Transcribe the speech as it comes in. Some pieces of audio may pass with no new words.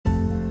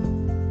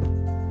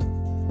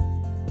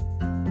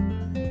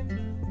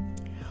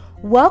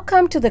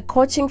Welcome to the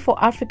Coaching for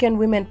African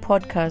Women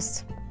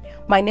podcast.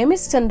 My name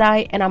is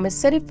Tendai and I'm a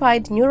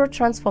certified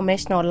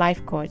neurotransformational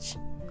life coach.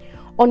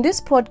 On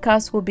this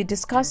podcast, we'll be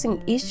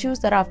discussing issues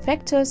that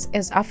affect us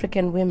as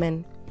African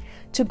women.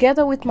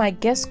 Together with my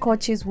guest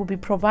coaches, we'll be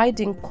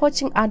providing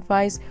coaching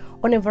advice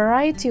on a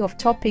variety of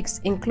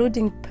topics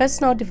including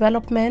personal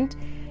development,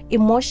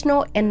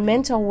 emotional and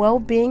mental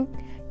well-being,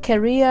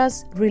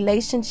 careers,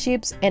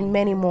 relationships, and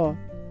many more.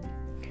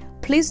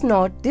 Please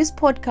note, this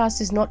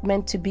podcast is not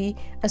meant to be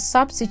a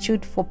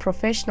substitute for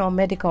professional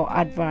medical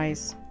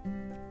advice.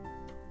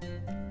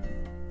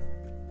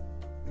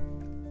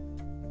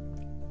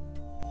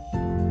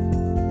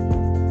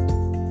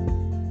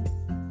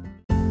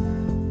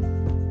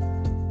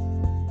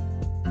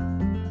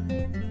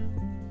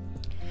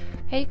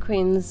 Hey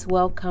Queens,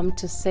 welcome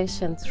to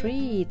session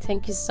 3.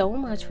 Thank you so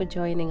much for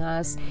joining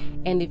us.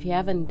 And if you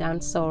haven't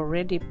done so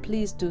already,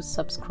 please do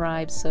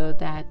subscribe so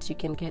that you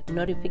can get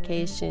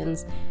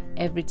notifications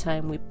every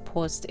time we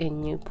post a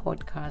new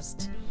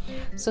podcast.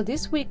 So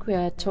this week we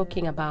are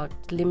talking about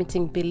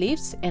limiting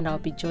beliefs, and I'll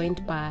be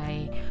joined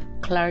by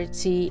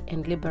clarity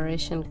and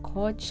liberation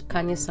coach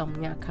Khanyisa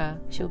Mnyaka.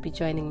 She'll be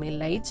joining me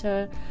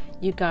later.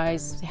 You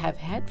guys have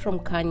heard from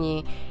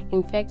Kanye.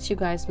 In fact, you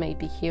guys may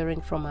be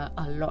hearing from her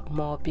a lot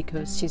more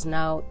because she's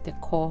now the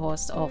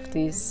co-host of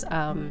this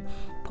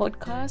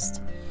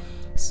podcast.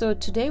 So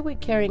today we're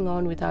carrying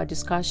on with our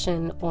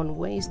discussion on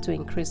ways to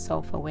increase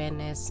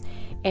self-awareness.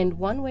 And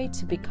one way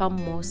to become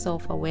more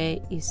self-aware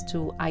is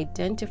to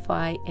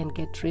identify and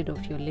get rid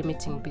of your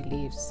limiting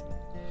beliefs.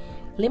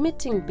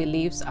 Limiting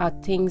beliefs are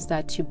things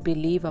that you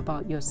believe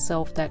about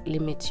yourself that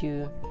limit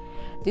you.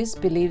 These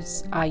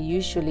beliefs are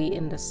usually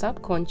in the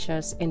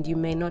subconscious and you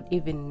may not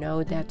even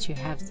know that you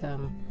have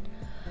them.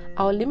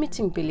 Our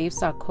limiting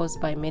beliefs are caused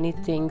by many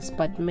things,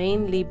 but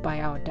mainly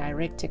by our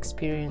direct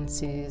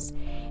experiences.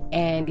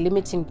 And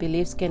limiting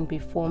beliefs can be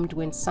formed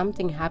when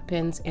something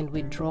happens and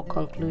we draw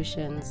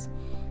conclusions.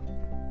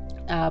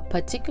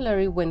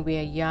 Particularly when we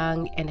are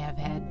young and have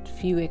had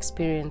few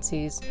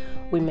experiences,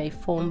 we may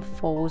form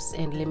false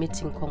and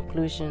limiting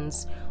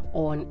conclusions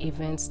on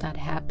events that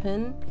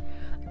happen.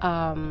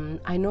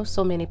 I know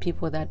so many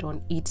people that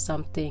don't eat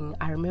something.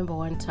 I remember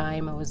one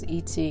time I was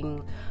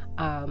eating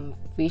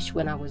fish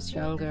when I was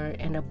younger,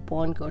 and a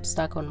bone got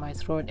stuck on my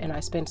throat, and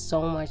I spent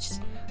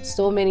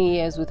so many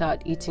years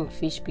without eating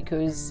fish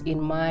because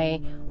in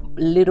my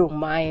little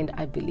mind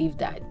I believe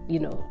that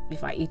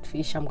if I eat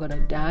fish I'm gonna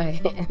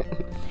die.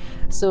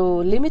 So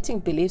limiting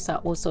beliefs are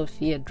also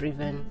fear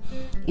driven.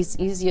 It's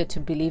easier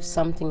to believe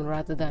something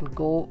rather than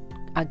go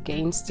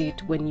against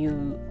it when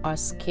you are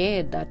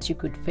scared that you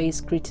could face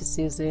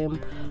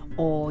criticism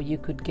or you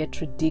could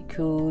get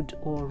ridiculed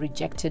or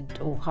rejected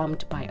or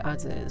harmed by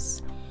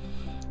others.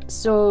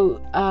 So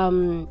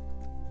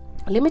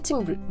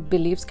limiting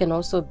beliefs can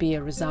also be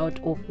a result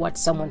of what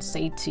someone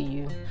said to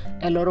you.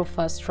 A lot of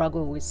us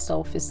struggle with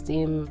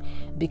self-esteem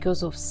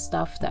because of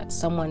stuff that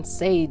someone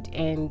said,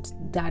 and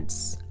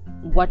that's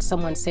what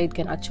someone said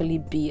can actually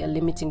be a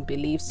limiting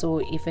belief. So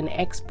if an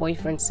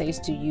ex-boyfriend says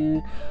to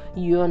you,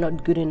 you're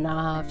not good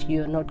enough,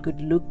 you're not good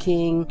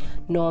looking,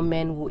 no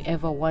man will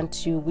ever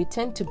want you, we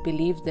tend to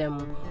believe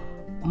them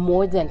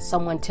more than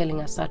someone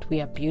telling us that we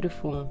are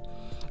beautiful.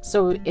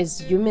 So as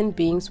human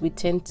beings, we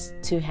tend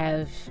to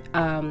have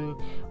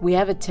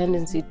a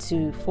tendency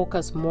to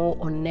focus more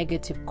on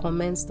negative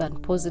comments than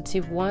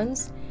positive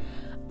ones.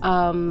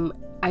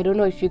 I don't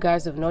know if you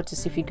guys have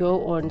noticed, if you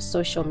go on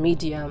social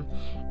media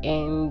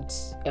and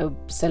a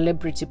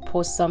celebrity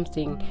posts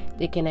something,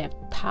 they can have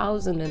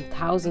thousands and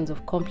thousands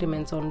of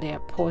compliments on their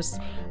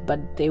post,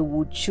 but they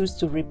would choose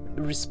to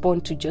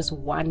respond to just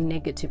one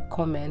negative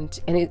comment.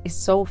 And it's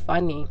so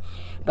funny,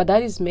 but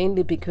that is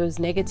mainly because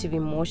negative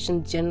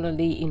emotions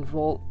generally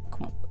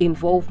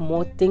involve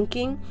more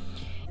thinking,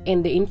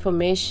 and the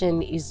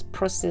information is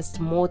processed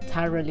more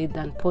thoroughly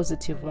than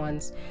positive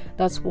ones.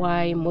 That's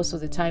why most of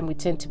the time we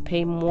tend to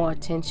pay more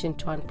attention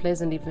to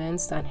unpleasant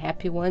events than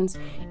happy ones,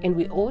 and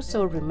we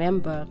also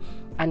remember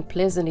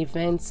unpleasant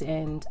events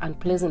and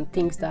unpleasant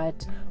things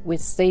that were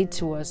said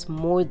to us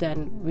more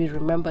than we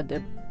remember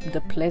the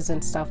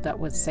pleasant stuff that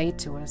was said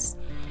to us.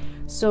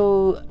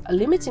 So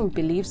limiting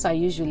beliefs are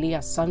usually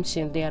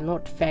assumptions, they are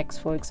not facts.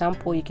 For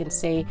example, you can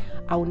say,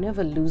 I'll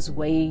never lose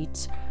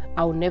weight,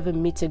 I'll never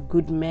meet a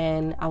good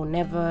man, I'll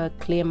never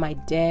clear my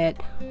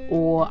debt,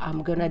 or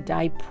I'm gonna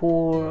die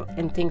poor,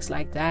 and things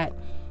like that.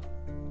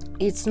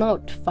 It's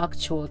not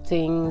factual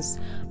things.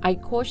 I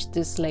coached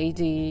this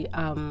lady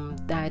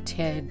that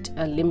had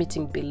a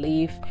limiting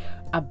belief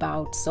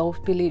about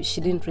self-belief.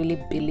 She didn't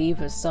really believe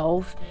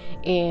herself,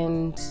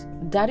 and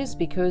that is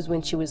because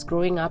when she was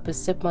growing up, her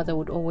stepmother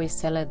would always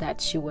tell her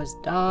that she was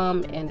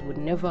dumb and would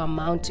never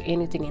amount to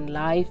anything in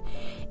life.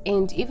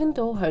 And even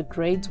though her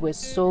grades were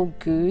so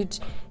good,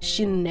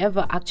 she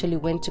never actually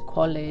went to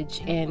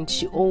college, and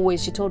she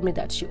told me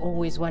that she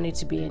always wanted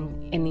to be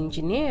an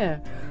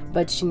engineer,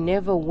 but she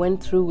never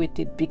went through with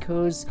it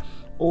because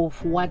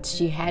of what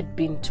she had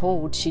been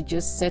told. She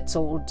just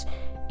settled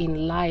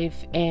in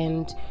life.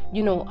 And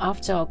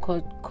after our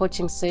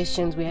coaching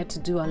sessions, we had to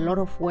do a lot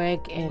of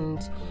work,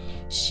 and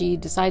she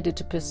decided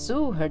to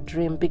pursue her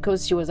dream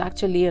because she was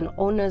actually an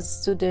honors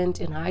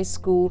student in high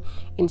school,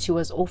 and she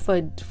was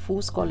offered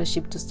full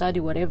scholarship to study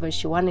whatever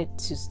she wanted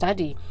to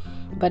study.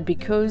 But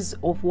because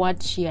of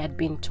what she had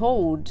been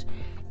told,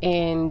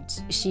 and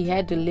she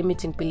had a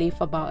limiting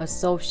belief about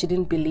herself, she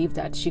didn't believe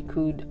that she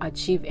could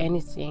achieve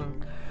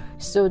anything.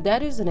 So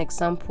that is an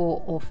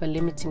example of a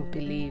limiting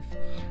belief.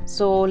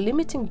 So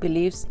limiting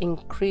beliefs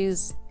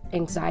increase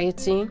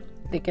anxiety.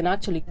 They can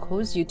actually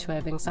cause you to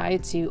have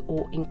anxiety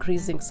or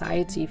increase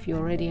anxiety if you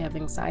already have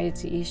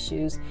anxiety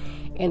issues.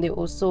 And they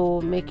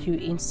also make you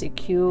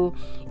insecure,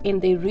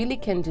 and they really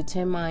can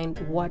determine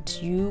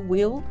what you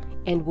will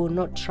and will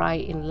not try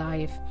in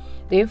life.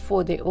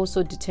 Therefore, they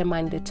also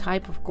determine the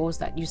type of goals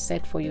that you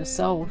set for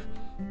yourself.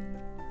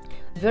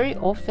 Very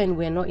often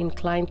we're not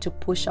inclined to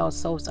push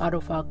ourselves out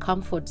of our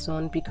comfort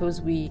zone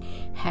because we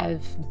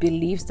have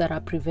beliefs that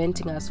are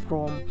preventing us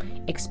from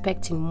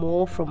expecting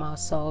more from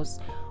ourselves.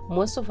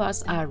 Most of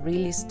us are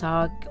really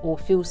stuck or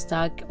feel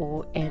stuck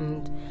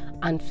and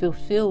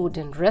unfulfilled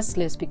and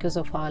restless because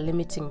of our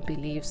limiting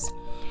beliefs.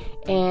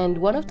 And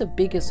one of the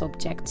biggest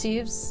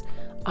objectives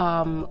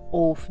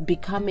of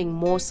becoming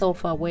more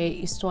self-aware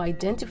is to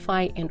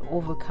identify and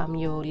overcome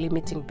your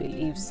limiting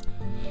beliefs.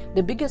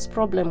 The biggest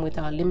problem with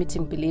our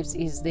limiting beliefs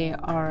is they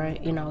are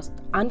in our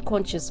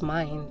unconscious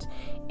mind,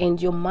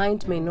 and your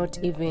mind may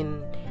not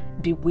even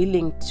be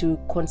willing to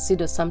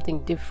consider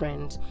something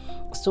different.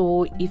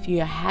 So if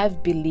you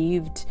have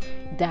believed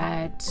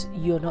that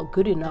you're not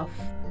good enough,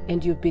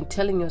 and you've been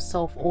telling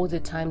yourself all the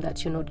time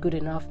that you're not good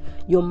enough,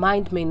 your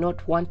mind may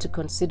not want to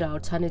consider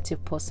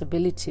alternative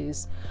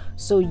possibilities.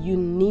 So you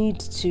need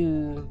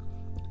to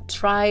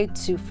try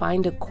to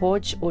find a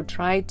coach or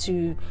try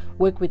to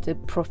work with a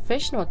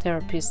professional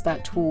therapist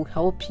that will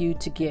help you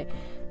to get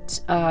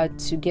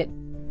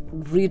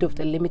rid of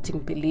the limiting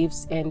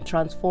beliefs and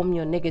transform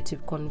your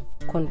negative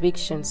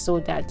convictions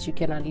so that you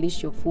can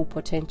unleash your full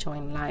potential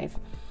in life.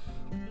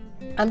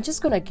 I'm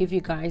just going to give you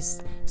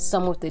guys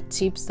some of the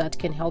tips that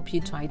can help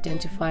you to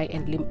identify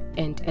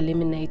and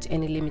eliminate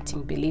any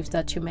limiting beliefs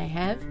that you may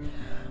have.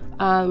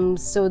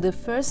 So the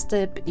first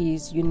step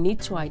is you need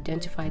to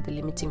identify the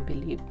limiting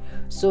belief.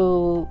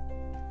 So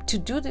to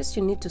do this,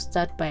 you need to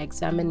start by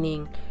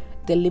examining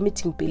the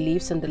limiting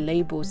beliefs and the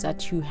labels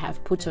that you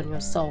have put on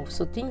yourself.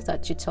 So things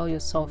that you tell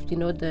yourself,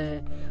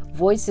 the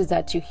voices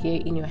that you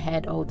hear in your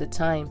head all the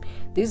time.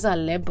 These are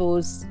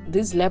labels.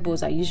 These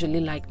labels are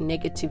usually like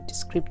negative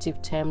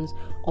descriptive terms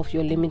of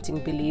your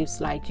limiting beliefs.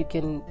 Like you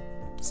can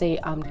say,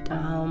 I'm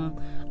dumb,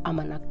 I'm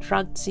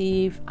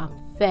unattractive, I'm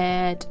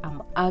fat,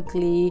 I'm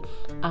ugly,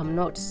 I'm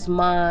not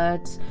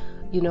smart,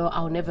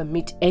 I'll never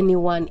meet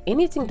anyone.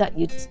 Anything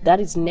that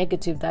is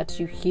negative that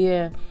you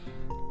hear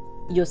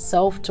your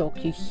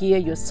self-talk, you hear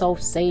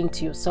yourself saying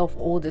to yourself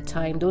all the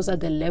time, those are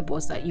the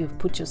labels that you've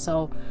put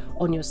yourself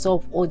on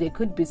yourself. Or there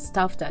could be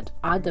stuff that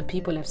other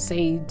people have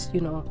said.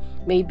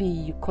 Maybe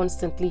you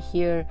constantly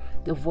hear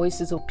the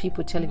voices of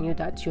people telling you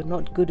that you're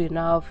not good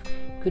enough.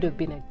 It could have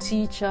been a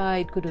teacher,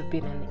 it could have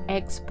been an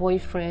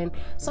ex-boyfriend.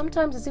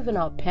 Sometimes it's even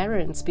our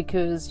parents,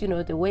 because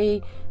the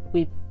way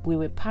we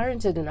were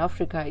parented in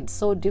Africa, it's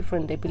so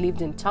different. They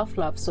believed in tough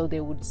love, so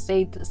they would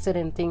say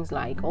certain things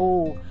like,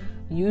 oh,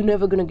 you're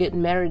never going to get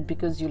married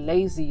because you're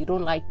lazy, you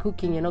don't like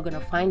cooking, you're not going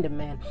to find a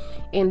man.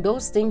 And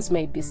those things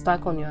may be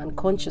stuck on your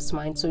unconscious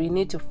mind, so you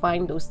need to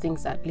find those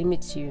things that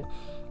limit you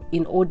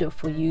in order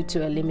for you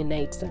to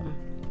eliminate them.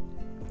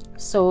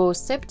 So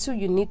step 2,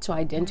 you need to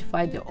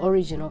identify the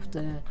origin of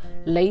the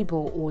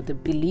label or the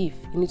belief.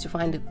 You need to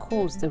find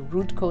the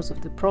root cause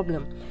of the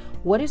problem.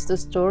 What is the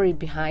story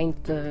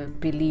behind the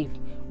belief?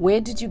 Where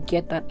did you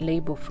get that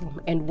label from,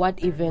 and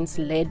what events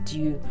led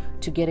you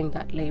to getting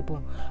that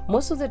label?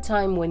 Most of the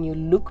time when you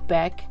look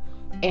back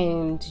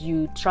and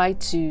you try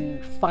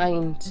to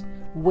find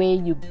where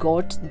you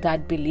got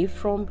that belief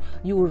from,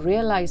 you will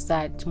realize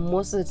that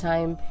most of the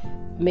time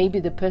maybe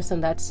the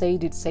person that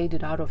said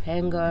it out of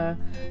anger,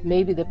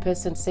 maybe the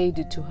person said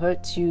it to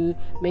hurt you,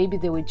 maybe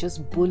they were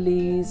just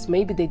bullies,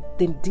 maybe they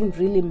didn't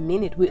really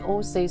mean it. We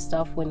all say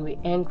stuff when we're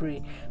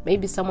angry.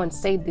 Maybe someone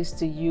said this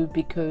to you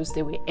because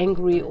they were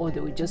angry or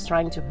they were just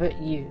trying to hurt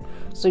you.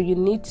 So you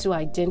need to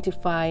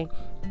identify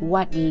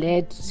what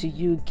led to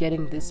you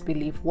getting this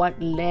belief, what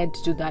led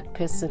to that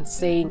person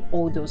saying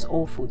all those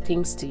awful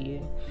things to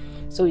you.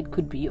 So it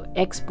could be your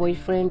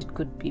ex-boyfriend, it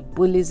could be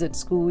bullies at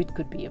school, it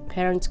could be your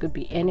parents, it could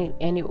be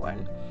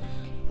anyone.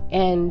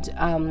 And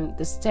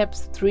the step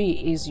 3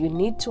 is you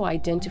need to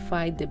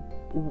identify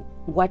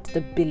what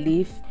the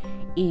belief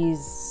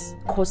is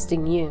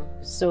costing you.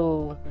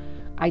 So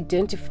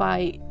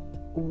identify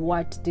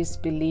what this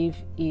belief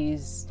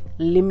is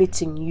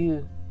limiting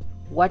you.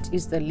 What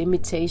is the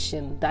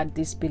limitation that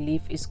this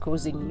belief is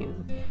causing you?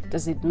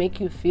 Does it make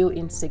you feel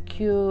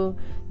insecure?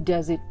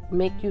 Does it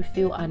make you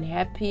feel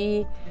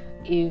unhappy?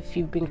 If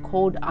you've been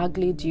called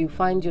ugly, do you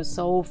find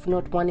yourself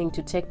not wanting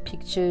to take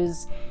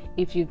pictures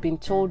If you've been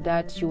told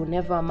that you will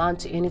never amount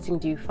to anything,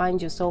 do you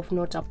find yourself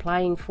not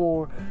applying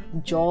for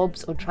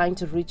jobs or trying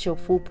to reach your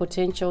full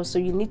potential? So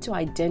you need to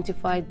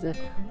identify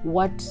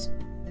what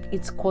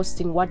it's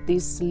costing, what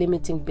this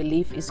limiting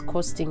belief is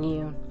costing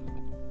you.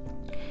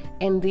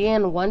 And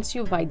then once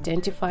you've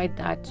identified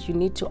that, you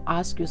need to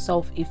ask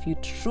yourself if you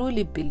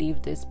truly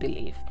believe this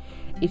belief.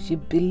 If you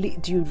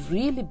believe, do you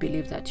really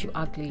believe that you're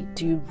ugly?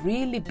 Do you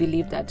really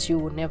believe that you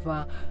will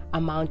never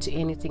amount to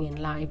anything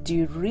in life? Do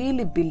you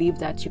really believe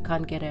that you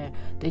can't get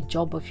the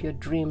job of your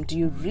dream? Do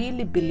you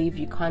really believe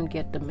you can't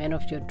get the man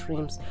of your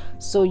dreams?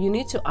 So you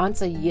need to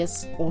answer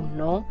yes or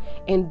no.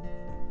 And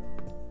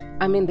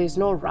I mean, there's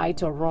no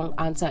right or wrong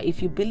answer.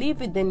 If you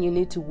believe it, then you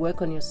need to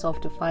work on yourself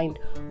to find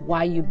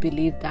why you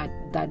believe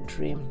that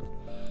dream.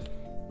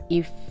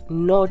 If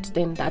not,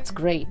 then that's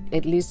great.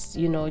 At least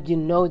you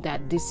know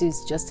that this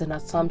is just an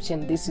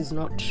assumption, this is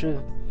not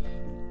true.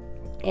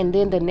 And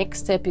then the next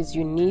step is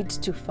you need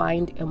to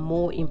find a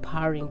more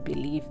empowering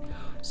belief.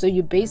 So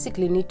you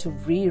basically need to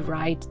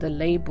rewrite the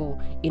label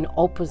in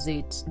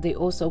opposite. They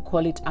also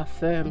call it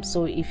affirm.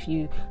 So if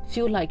you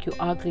feel like you're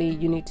ugly,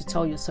 you need to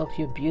tell yourself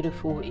you're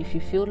beautiful. If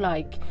you feel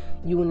like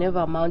you will never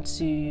amount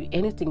to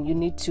anything, you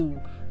need to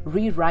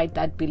rewrite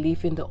that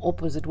belief in the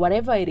opposite.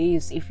 Whatever it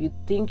is, if you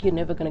think you're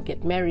never going to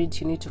get married,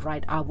 you need to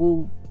write, I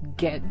will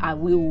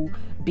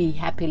be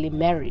happily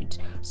married.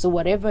 So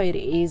whatever it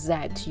is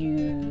that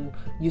you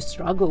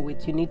struggle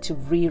with, you need to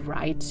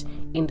rewrite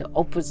in the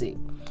opposite.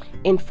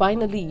 And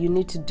finally, you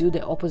need to do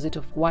the opposite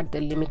of what the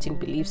limiting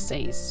belief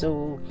says.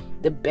 So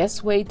the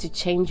best way to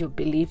change your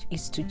belief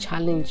is to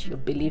challenge your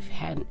belief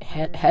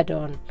head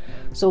on.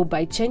 So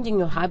by changing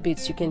your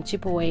habits, you can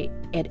chip away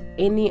at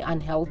any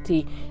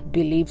unhealthy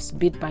beliefs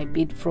bit by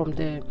bit from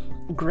the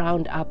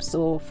ground up.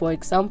 So for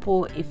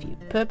example, if you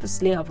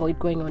purposely avoid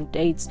going on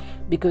dates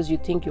because you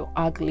think you're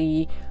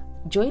ugly,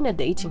 join a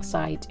dating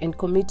site and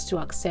commit to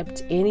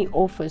accept any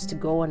offers to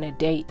go on a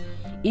date.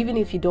 Even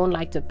if you don't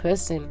like the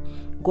person,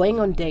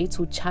 going on dates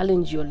will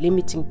challenge your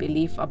limiting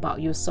belief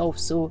about yourself.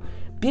 So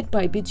bit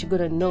by bit, you're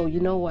gonna know, you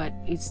know what,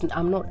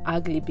 I'm not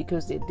ugly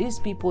because there are these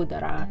people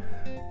that are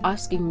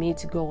asking me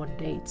to go on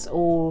dates.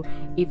 Or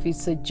if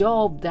it's a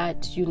job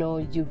that you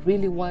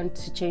really want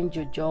to change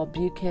your job,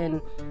 you can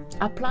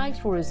apply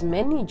for as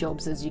many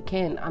jobs as you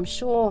can. I'm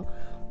sure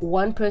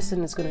one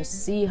person is going to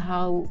see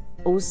how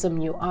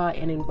awesome you are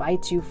and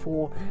invite you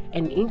for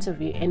an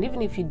interview. And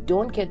even if you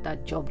don't get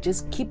that job,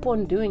 just keep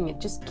on doing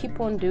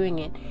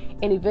it.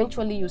 And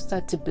eventually you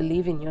start to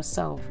believe in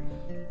yourself.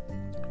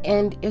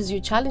 And as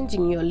you're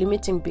challenging your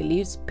limiting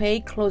beliefs,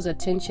 pay close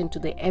attention to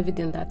the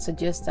evidence that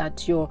suggests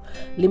that your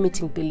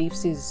limiting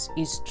beliefs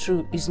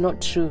is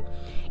not true.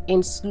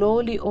 And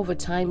slowly over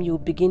time, you'll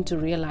begin to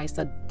realize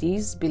that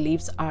these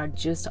beliefs are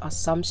just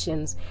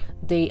assumptions.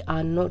 They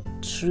are not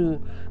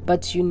true.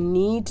 But you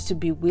need to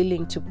be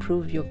willing to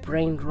prove your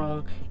brain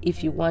wrong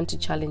if you want to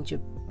challenge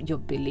your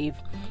belief.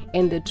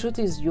 And the truth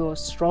is, you're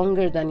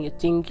stronger than you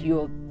think.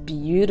 You're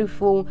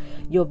beautiful.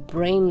 Your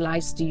brain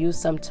lies to you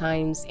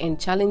sometimes, and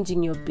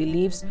challenging your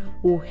beliefs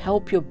will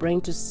help your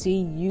brain to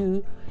see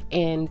you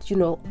and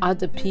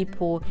other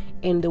people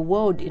and the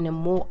world in a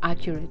more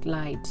accurate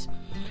light.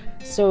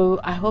 So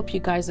I hope you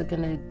guys are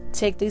gonna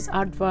take this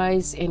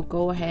advice and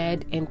go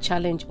ahead and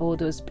challenge all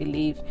those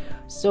beliefs.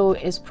 So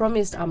as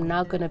promised, I'm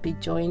now gonna be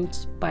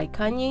joined by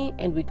Khany,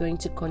 and we're going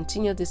to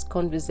continue this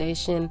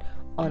conversation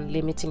on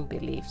limiting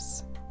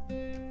beliefs.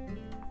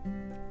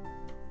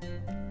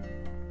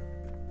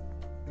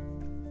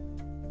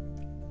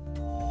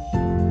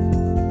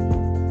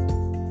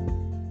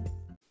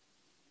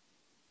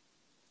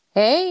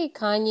 Hey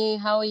Khany,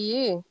 how are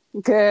you?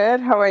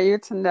 Good. How are you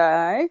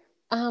tonight?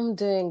 I'm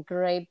doing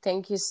great.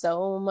 Thank you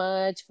so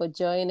much for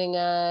joining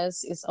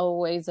us. It's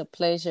always a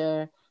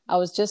pleasure. I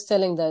was just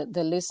telling the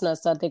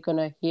listeners that they're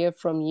going to hear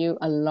from you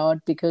a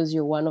lot because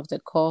you're one of the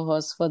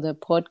co-hosts for the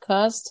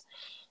podcast.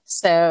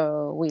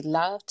 So we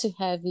love to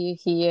have you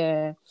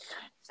here.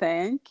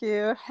 Thank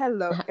you.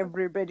 Hello,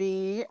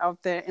 everybody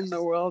out there in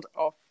the world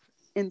of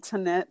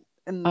internet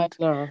I and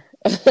know.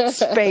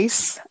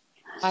 space.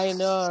 I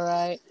know,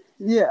 right?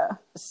 Yeah.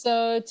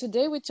 So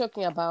today we're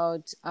talking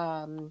about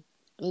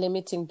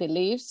limiting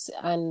beliefs,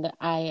 and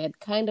I had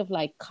kind of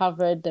like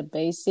covered the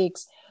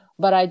basics,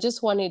 but I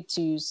just wanted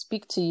to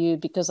speak to you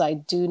because I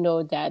do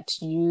know that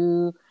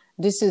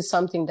this is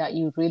something that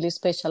you really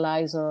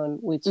specialize on,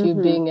 with you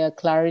being a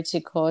clarity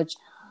coach.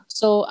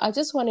 So I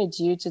just wanted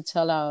you to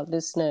tell our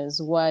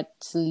listeners what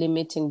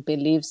limiting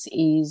beliefs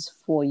is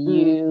for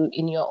you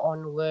in your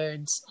own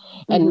words.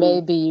 And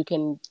maybe you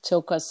can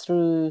talk us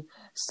through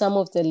some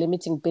of the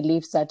limiting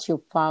beliefs that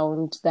you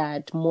found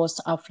that most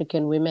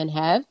African women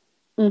have.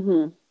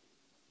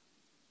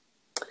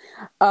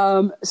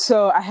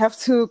 So I have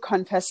to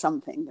confess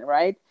something,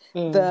 right?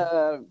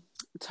 The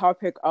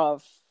topic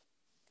of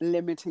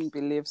limiting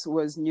beliefs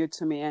was new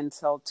to me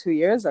until 2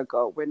 years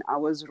ago when I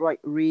was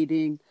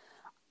reading.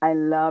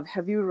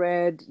 Have you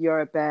read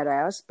You're a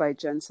Badass by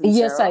Jensen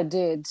Yes, I Sarah?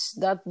 did.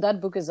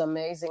 That book is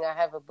amazing. I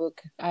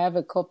have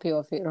a copy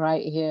of it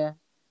right here.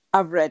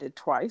 I've read it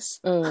twice.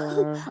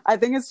 Mm. I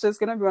think it's just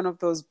gonna be one of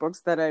those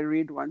books that I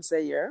read once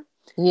a year.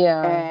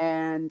 Yeah.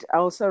 And I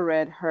also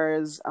read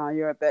hers,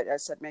 You're a Bit, I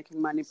said,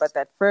 Making Money. But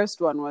that first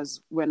one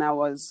was when I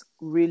was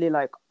really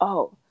like,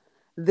 oh,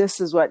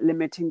 this is what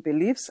limiting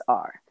beliefs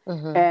are.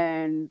 Mm-hmm.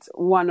 And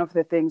one of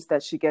the things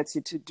that she gets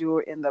you to do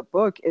in the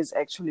book is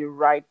actually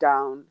write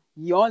down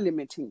your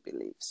limiting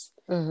beliefs.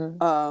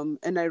 Mm-hmm.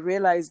 And I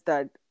realized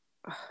that,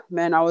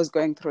 man, I was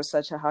going through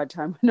such a hard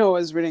time when I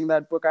was reading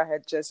that book. I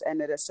had just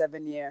ended a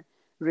 7-year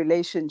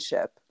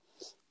relationship.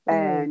 Mm.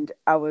 And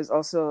I was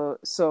also,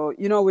 so,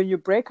 when you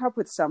break up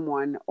with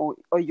someone, or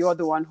you're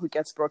the one who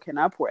gets broken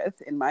up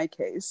with, in my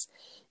case,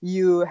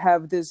 you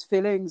have these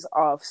feelings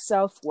of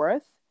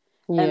self-worth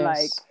and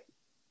like, Yes.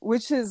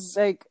 which is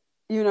like,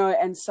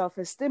 and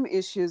self-esteem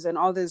issues and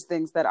all these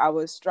things that I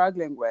was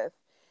struggling with.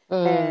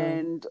 Mm.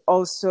 And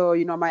also,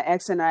 my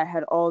ex and I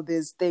had all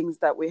these things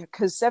that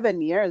because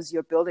 7 years,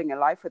 you're building a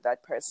life with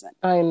that person.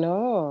 I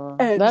know.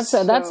 And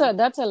so, That's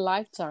a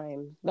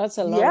lifetime. That's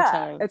a long yeah,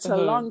 time. it's a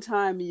Mm-hmm. long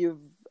time. You've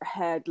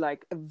had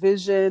like a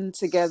vision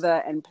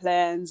together and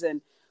plans.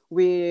 And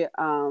we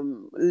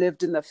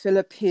lived in the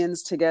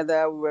Philippines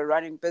together. We were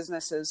running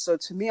businesses. So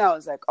to me, I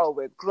was like, oh,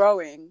 we're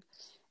growing.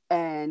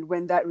 And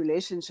when that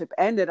relationship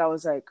ended, I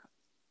was like,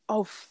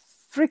 oh,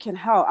 freaking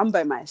hell, I'm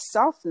by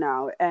myself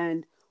now.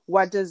 And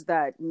what does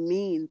that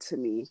mean to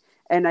me?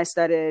 And I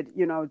started,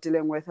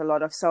 dealing with a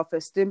lot of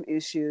self-esteem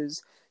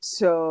issues.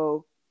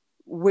 So,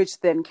 which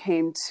then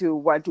came to,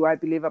 what do I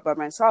believe about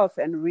myself?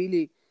 And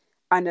really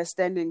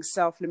understanding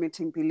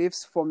self-limiting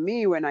beliefs for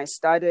me when I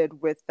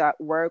started with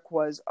that work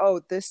was,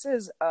 oh, this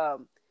is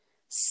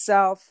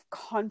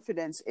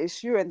self-confidence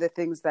issue, and the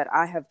things that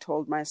I have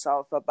told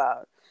myself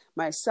about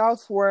my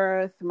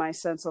self-worth, my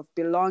sense of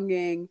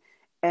belonging,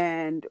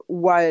 and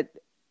what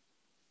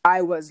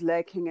I was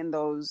lacking in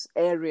those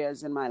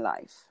areas in my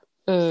life.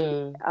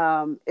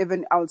 Mm.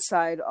 Even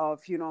outside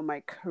of,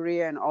 my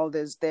career and all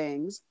these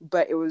things,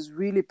 but it was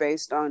really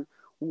based on,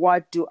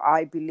 what do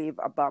I believe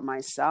about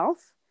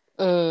myself,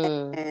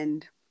 Mm.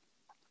 and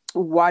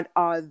what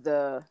are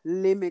the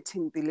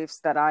limiting beliefs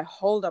that I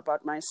hold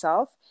about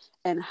myself,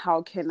 and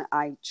how can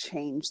I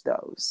change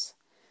those?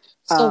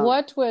 So,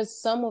 what were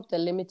some of the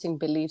limiting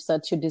beliefs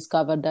that you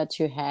discovered that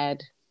you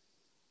had?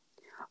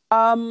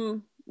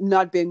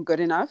 Not being good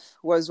enough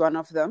was one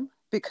of them,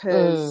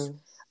 because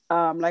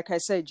Mm. like I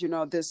said,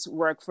 this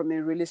work for me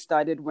really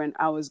started when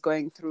I was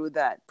going through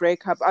that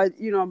breakup.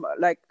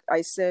 Like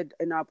I said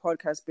in our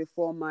podcast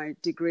before, my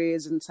degree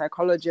is in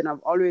psychology, and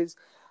I've always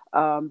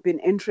been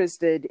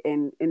interested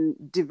in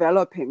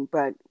developing.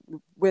 But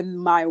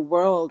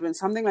when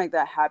something like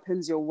that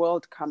happens, your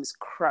world comes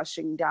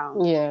crushing down,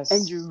 and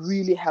Yes. you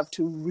really have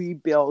to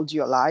rebuild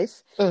your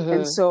life. And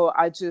Mm-hmm. so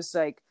I just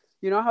like,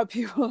 how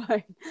people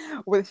like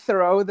would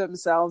throw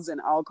themselves in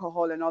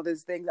alcohol and all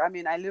these things. I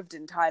mean, I lived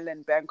in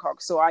Thailand,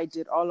 Bangkok, so I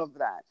did all of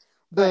that.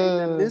 But in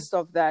the Mm. midst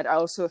of that, I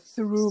also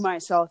threw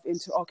myself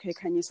into, okay,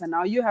 Khanyisa,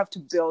 now you have to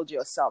build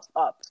yourself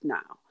up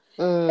now.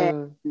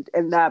 And, Mm.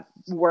 and that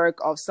work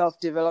of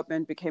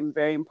self-development became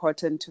very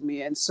important to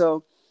me. And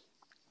so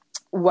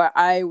what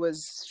I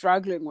was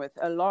struggling with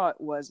a lot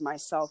was my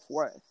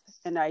self-worth.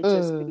 And I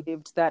just Mm.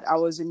 believed that I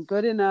wasn't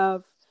good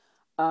enough.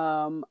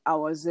 I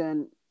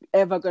wasn't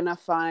ever gonna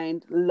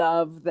find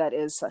love that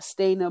is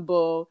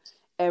sustainable.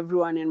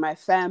 Everyone in my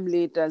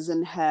family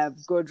doesn't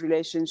have good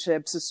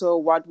relationships. So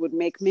what would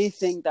make me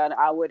think that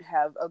I would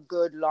have a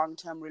good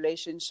long-term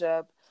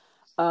relationship?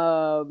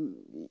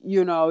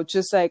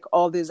 Just like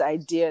all these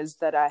ideas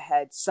that I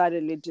had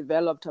suddenly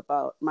developed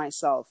about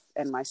myself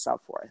and my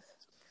self-worth.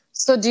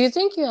 So, do you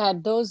think you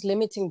had those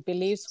limiting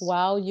beliefs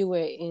while you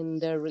were in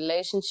the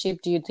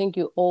relationship? Do you think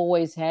you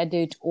always had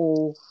it,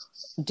 or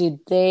did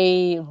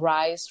they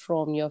rise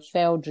from your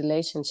failed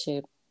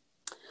relationship?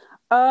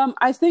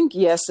 I think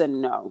yes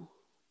and no.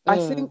 I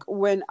Mm. think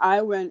when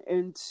I went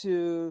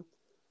into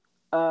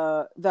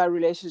that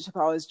relationship,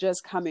 I was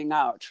just coming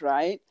out,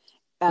 right?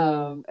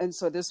 Mm. And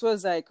so this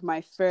was like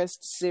my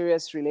first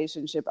serious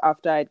relationship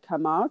after I'd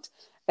come out.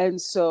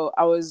 And so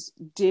I was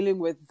dealing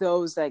with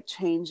those like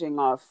changing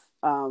of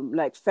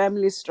like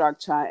family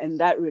structure and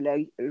that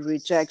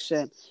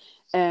rejection.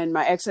 And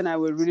my ex and I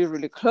were really,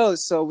 really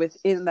close. So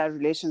within that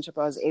relationship,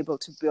 I was able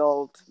to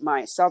build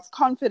my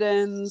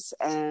self-confidence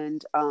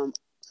and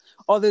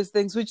all those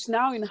things, which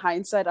now in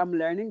hindsight, I'm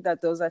learning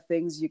that those are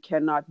things you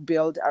cannot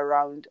build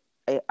around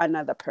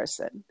another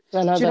person. Do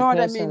you Another know what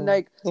I mean? person.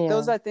 Like,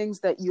 those Yeah. are things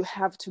that you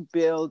have to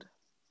build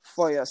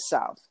for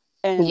yourself.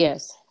 And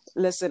Yes.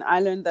 listen, I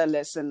learned that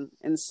lesson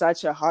in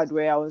such a hard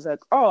way. I was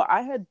like, oh,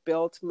 I had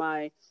built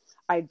my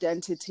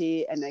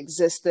identity and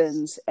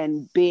existence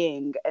and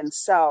being and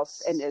self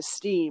and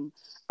esteem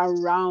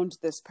around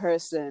this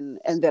person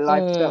and the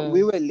life that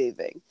we Mm. were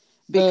living.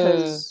 Mm.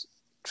 Because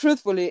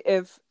truthfully,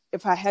 if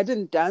I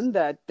hadn't done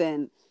that,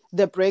 then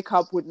the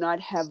breakup would not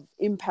have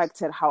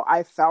impacted how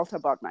I felt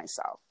about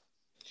myself.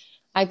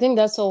 I think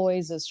that's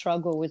always a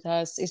struggle with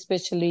us,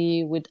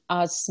 especially with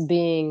us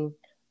being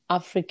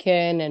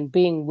African and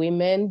being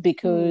women,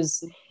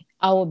 because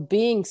our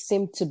being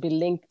seemed to be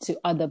linked to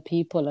other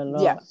people a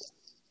Yeah. lot.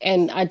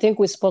 And I think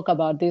we spoke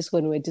about this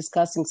when we were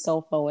discussing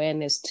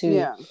self-awareness too.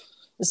 Yeah.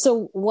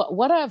 So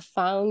what I've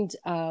found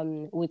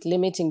with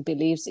limiting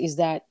beliefs is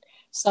that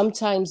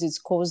sometimes it's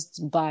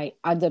caused by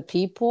other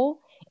people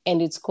and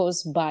it's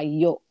caused by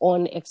your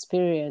own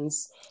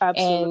experience.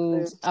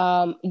 Absolutely.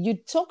 And you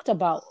talked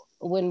about,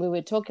 when we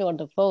were talking on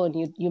the phone,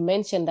 you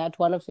mentioned that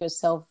one of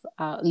your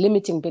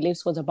limiting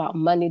beliefs was about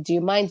money. Do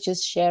you mind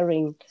just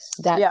sharing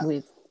that Yeah.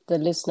 with the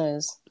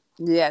listeners?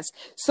 Yes.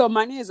 So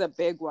money is a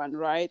big one,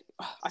 right?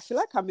 I feel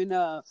like I'm in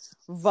a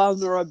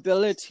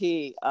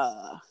vulnerability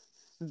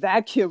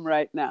vacuum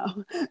right now.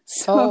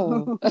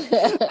 Oh. So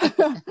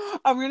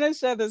I'm going to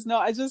share this. No,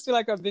 I just feel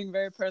like I'm being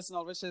very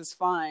personal, which is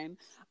fine.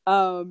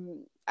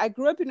 I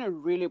grew up in a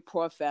really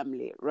poor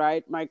family,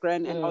 right?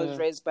 And I was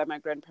raised by my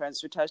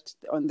grandparents. We touched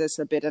on this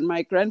a bit. And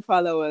my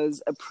grandfather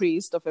was a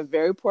priest of a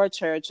very poor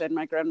church, and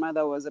my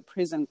grandmother was a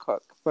prison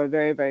cook for a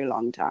very, very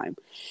long time.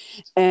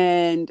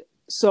 And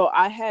so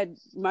I had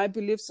my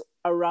beliefs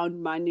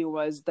around money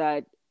was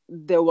that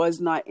there was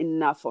not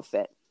enough of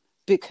it,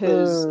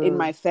 because in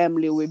my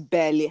family we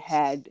barely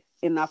had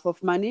enough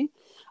of money.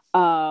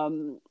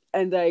 And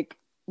like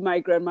my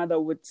grandmother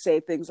would say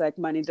things like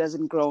money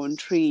doesn't grow on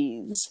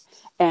trees.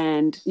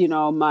 And, you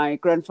know, my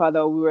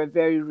grandfather, we were a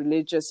very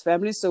religious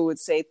family, so would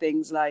say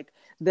things like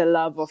the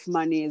love of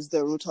money is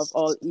the root of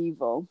all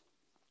evil.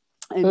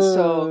 And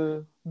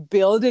so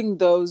building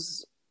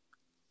those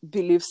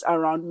beliefs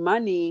around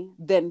money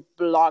then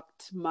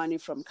blocked money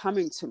from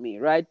coming to me,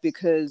 right?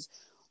 Because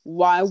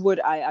why would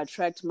I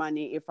attract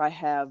money if I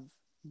have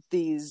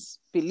these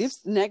beliefs,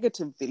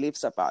 negative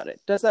beliefs about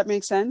it? Does that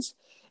make sense?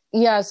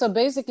 Yeah, so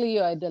basically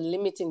you had the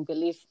limiting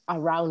belief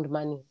around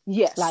money.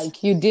 Yes.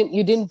 Like you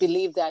didn't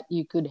believe that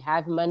you could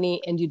have money,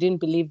 and you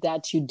didn't believe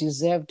that you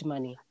deserved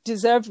money.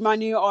 Deserved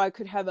money, or I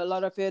could have a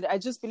lot of it. I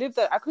just believed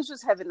that I could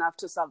just have enough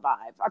to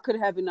survive. I could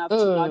have enough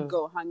to not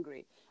go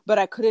hungry. But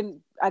I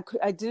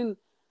didn't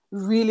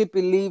really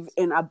believe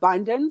in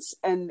abundance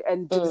and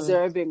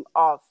deserving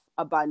of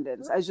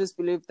abundance. I just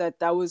believed that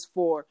that was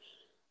for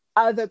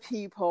other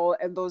people,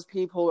 and those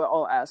people were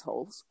all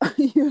assholes.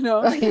 You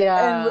know. And we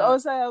Yeah.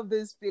 also have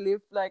this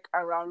belief like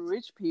around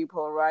rich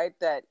people, right,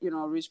 that, you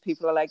know, rich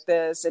people are like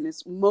this, and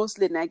it's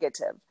mostly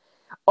negative.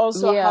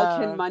 Also, how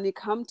can Yeah. money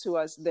come to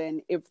us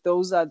then if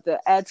those are the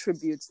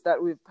attributes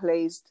that we've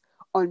placed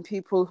on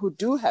people who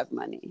do have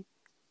money?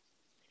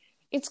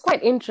 It's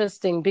quite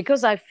interesting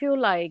because I feel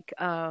like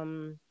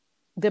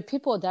the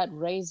people that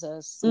raise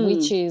us,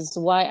 which is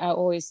why I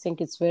always think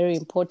it's very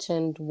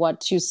important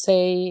what you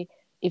say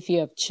if you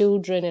have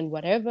children and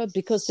whatever,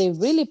 because they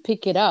really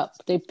pick it up.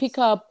 They pick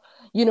up,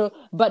 you know,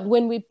 but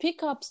when we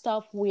pick up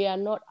stuff, we are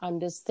not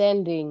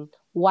understanding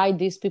why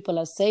these people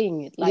are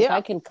saying it. Like Yeah.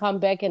 I can come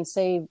back and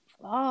say,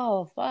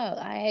 oh, fuck,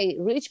 I hate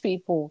rich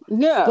people.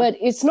 Yeah. But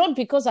it's not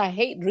because I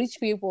hate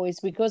rich people, it's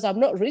because I'm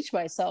not rich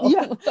myself.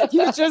 Yeah.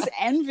 You're just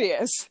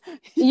envious.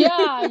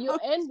 Yeah, you're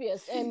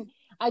envious. And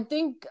I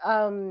think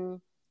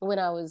when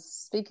I was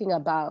speaking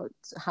about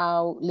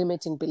how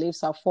limiting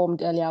beliefs are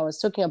formed earlier, I was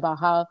talking about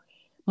how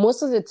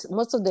most of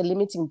the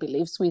limiting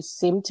beliefs we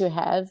seem to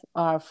have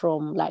are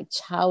from like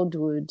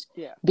childhood.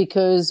 Yeah.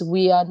 Because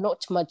we are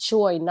not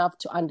mature enough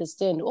to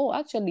understand, oh,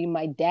 actually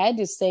my dad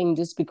is saying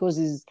this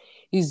because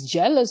he's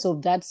jealous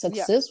of that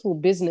successful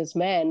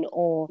businessman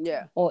or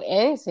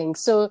anything.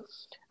 So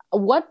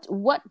what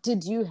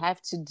did you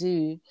have to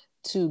do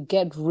to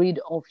get rid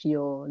of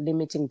your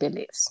limiting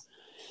beliefs?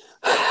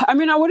 I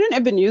mean, I wouldn't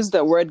even use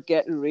the word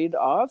get rid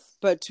of,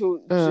 but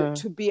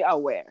to be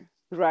aware,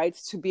 right?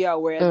 To be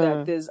aware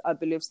that these are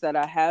beliefs that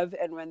I have,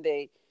 and when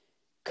they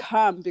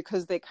come,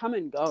 because they come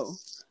and go.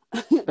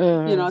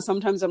 You know,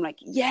 sometimes I'm like,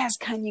 yes,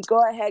 can you go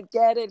ahead,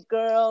 get it,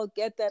 girl,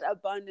 get that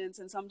abundance.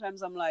 And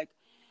sometimes I'm like,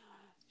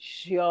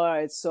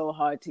 sure, it's so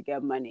hard to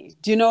get money.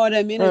 Do you know what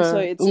I mean? And so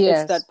it's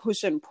that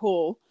push and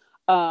pull.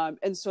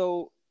 And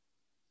so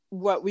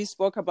what we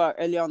spoke about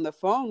earlier on the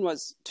phone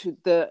was to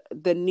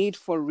the need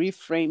for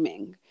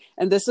reframing.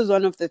 And this is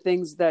one of the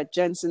things that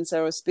Jen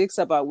Sincero speaks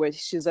about, where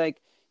she's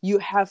like, you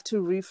have to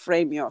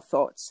reframe your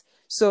thoughts.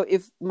 So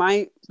if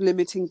my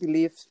limiting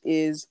belief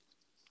is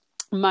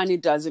money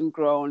doesn't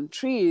grow on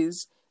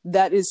trees,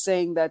 that is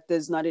saying that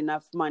there's not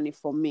enough money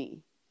for me,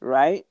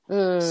 right?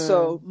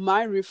 So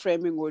my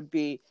reframing would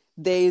be,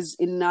 there's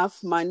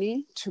enough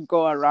money to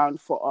go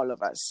around for all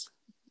of us,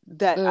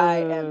 that I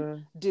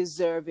am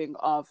deserving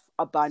of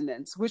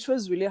abundance, which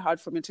was really hard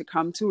for me to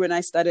come to. When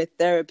I started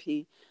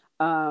therapy,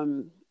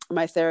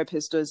 my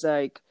therapist was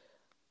like,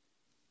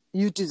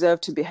 you deserve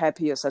to be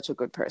happy, you're such a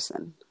good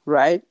person,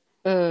 right?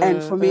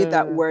 And for me,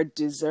 that word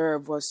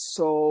deserve was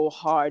so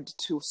hard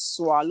to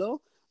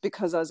swallow,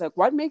 because I was like,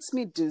 what makes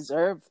me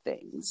deserve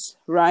things,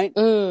 right?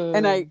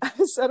 And I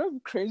sort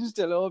of cringed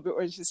a little bit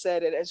when she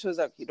said it. And she was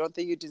like, you don't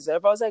think you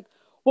deserve? I was like,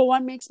 well,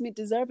 what makes me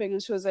deserving?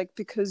 And she was like,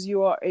 because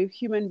you are a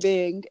human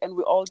being and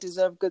we all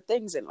deserve good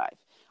things in life.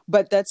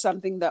 But that's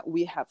something that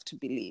we have to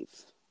believe,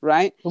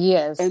 right?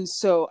 Yes. And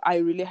so I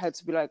really had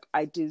to be like,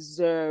 I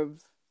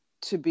deserve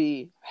to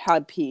be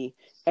happy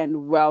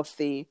and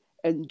wealthy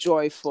and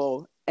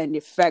joyful and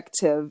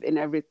effective in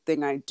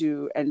everything I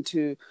do, and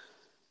to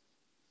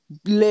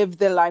live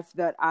the life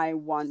that I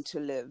want to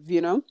live,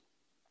 you know?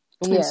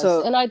 And Yes,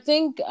 so, and I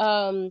think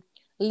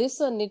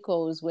Lisa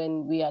Nichols,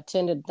 when we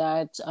attended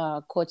that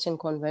coaching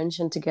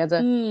convention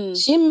together,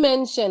 she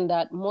mentioned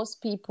that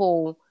most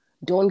people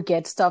don't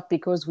get stuff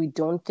because we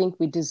don't think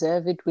we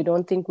deserve it. We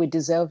don't think we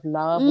deserve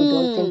love. We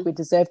don't think we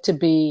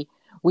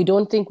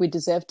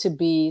deserve to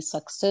be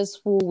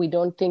successful. We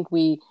don't think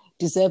we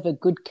deserve a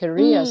good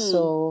career.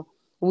 So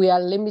we are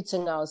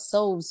limiting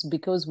ourselves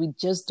because we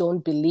just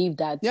don't believe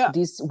that yeah.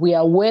 we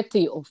are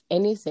worthy of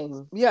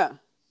anything. Yeah.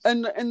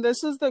 And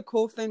this is the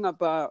cool thing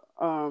about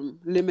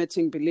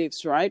limiting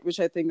beliefs, right? Which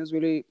I think is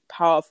really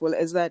powerful,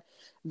 is that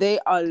they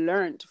are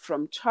learned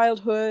from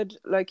childhood,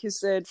 like you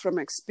said, from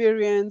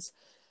experience,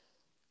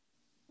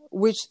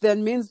 which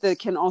then means they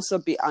can also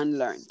be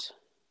unlearned.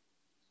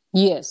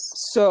 Yes.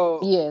 So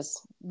Yes.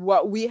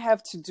 what we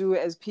have to do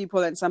as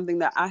people, and something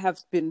that I have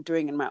been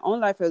doing in my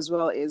own life as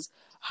well, is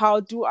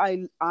how do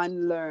I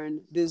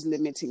unlearn these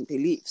limiting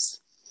beliefs?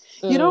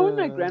 You know, when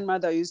my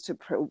grandmother used to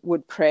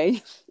would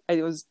pray,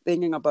 I was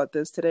thinking about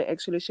this today.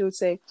 Actually, she would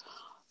say,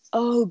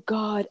 "Oh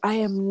God, I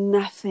am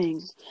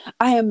nothing.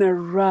 I am a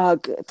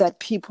rug that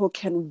people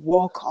can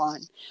walk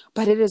on,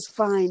 but it is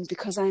fine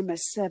because I am a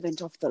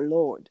servant of the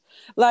Lord."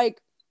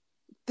 Like,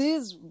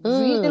 these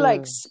really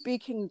like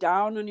speaking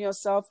down on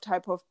yourself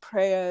type of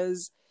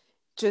prayers,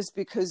 just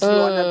because you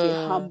want to be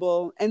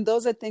humble. And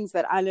those are things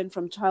that I learned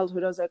from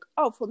childhood. I was like,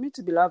 oh, for me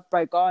to be loved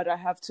by God, I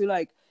have to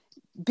like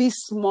be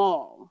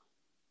small.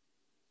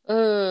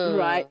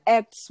 Right?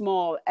 Act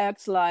small,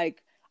 act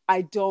like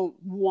I don't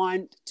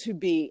want to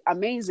be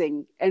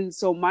amazing. And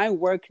so my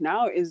work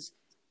now is,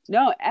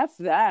 no, F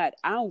that.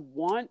 I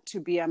want to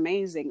be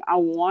amazing. I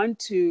want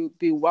to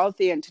be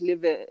wealthy and to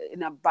live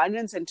in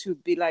abundance, and to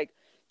be like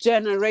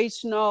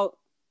generational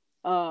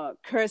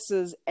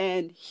curses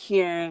and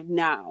here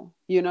now,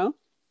 you know?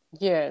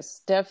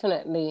 Yes,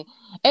 definitely.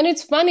 And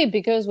it's funny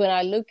because when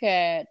I look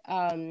at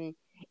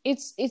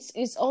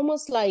it's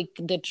almost like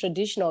the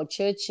traditional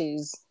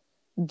churches,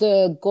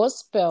 the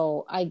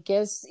gospel, I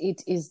guess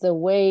it is the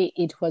way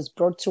it was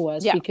brought to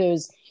us, Yeah.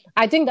 because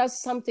I think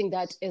that's something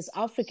that as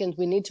Africans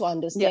we need to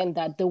understand,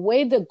 that the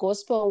way the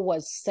gospel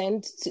was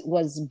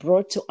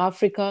brought to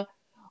Africa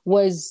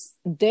was,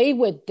 they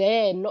were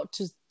there not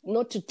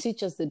to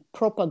teach us the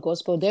proper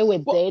gospel. They were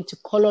there to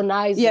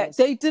colonize us.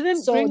 They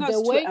didn't So bring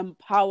us to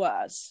empower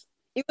us.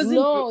 It was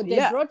no,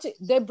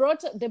 they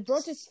brought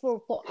it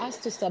for us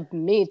to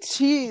submit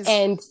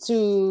and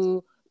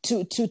to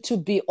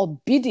be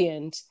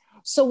obedient.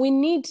 So we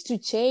need to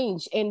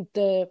change. And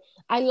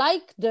I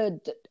like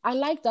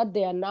that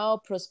there are now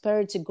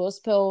prosperity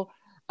gospel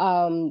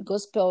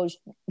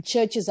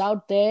churches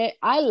out there.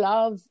 I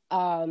love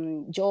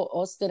Joe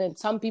Austin, and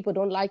some people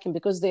don't like him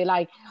because they're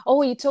like,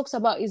 oh, he talks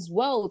about his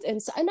wealth,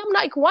 and I'm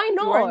like, why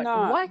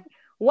not?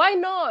 Why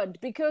not?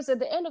 Because at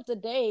the end of the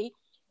day,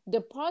 the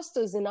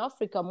pastors in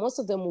Africa, most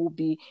of them will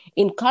be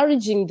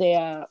encouraging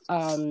their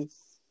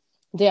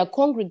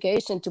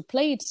congregation to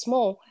play it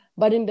small,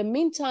 but in the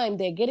meantime,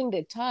 they're getting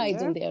their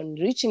tithes and they're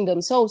enriching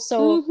themselves.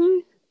 So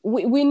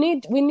we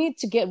need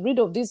to get rid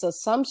of these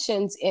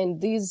assumptions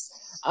and these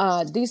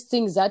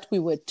things that we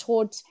were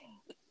taught.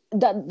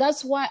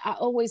 That's why I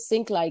always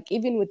think, like,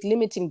 even with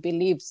limiting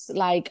beliefs,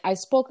 like I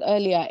spoke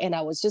earlier, and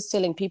I was just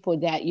telling people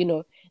that,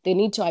 they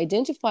need to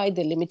identify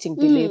the limiting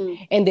belief,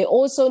 and they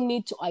also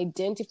need to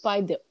identify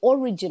the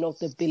origin of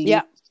the belief.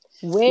 Yeah.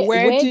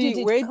 Where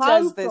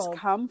does this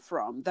come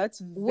from? That's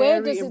very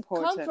where does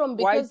important. It come from?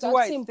 Because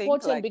why that's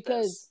important.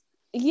 Because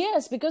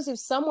if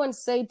someone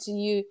say to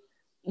you,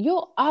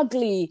 you're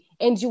ugly,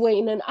 and you were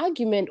in an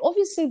argument,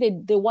 obviously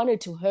they wanted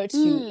to hurt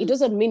you. It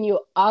doesn't mean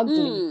you're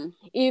ugly.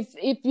 If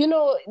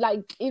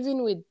like,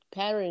 even with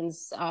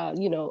parents,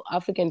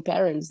 African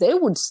parents, they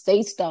would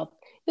say stuff,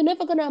 you're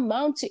never gonna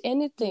amount to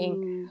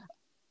anything.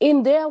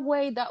 In their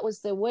way, that was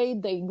the way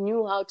they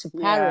knew how to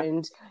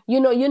parent.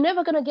 You're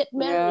never gonna get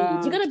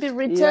married, you're gonna be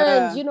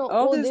returned,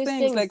 all these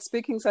things. Like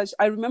speaking such.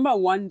 I remember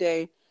one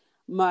day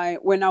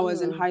when I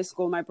was in high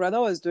school, my brother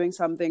was doing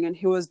something and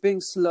he was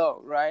being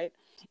slow, right?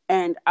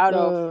 And out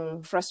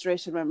of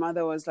frustration, my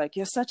mother was like,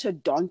 "You're such a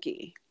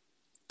donkey,"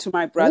 to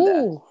my brother.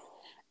 Ooh.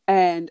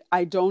 And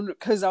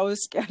because I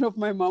was scared of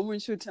my mom when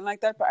she would turn like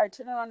that. But I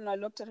turned around and I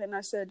looked at her and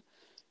I said,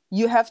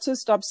 "You have to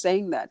stop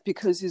saying that,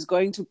 because he's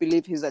going to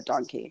believe he's a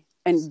donkey.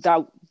 And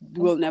that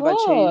will never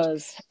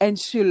change." And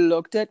she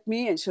looked at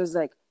me and she was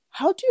like,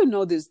 "How do you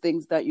know these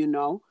things that you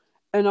know?"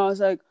 And I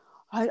was like,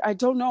 I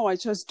don't know. I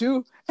just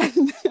do. And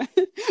then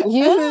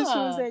she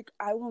was like,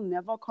 "I will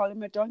never call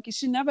him a donkey."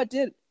 She never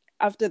did.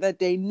 After that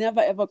day, never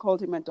ever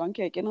called him a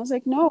donkey again. I was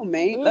like, no,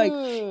 mate, like,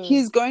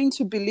 he's going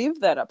to believe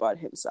that about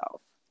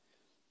himself.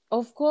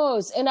 Of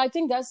course. And I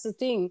think that's the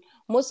thing.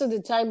 Most of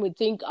the time we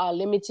think our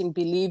limiting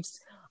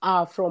beliefs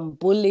are from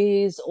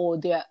bullies, or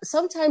they're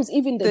sometimes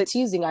even the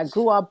teasing. I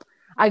grew up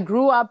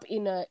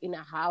in a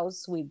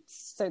house with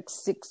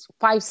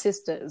five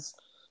sisters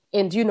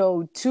and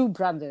 2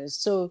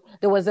 brothers. So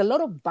there was a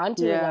lot of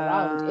bantering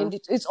around. And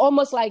it's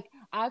almost like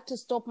I have to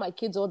stop my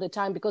kids all the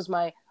time because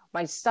my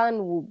son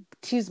will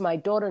tease my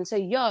daughter and say,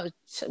 "Yo,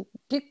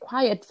 be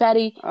quiet,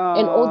 fatty,"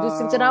 and all these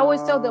things. And I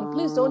always tell them,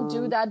 please don't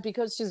do that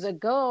because she's a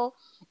girl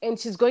and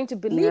she's going to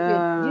believe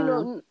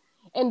it,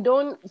 and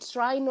don't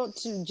try not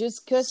to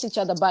just curse each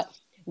other. But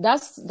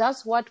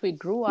that's what we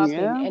grew up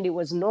in, and it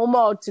was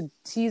normal to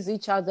tease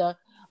each other.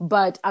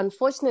 But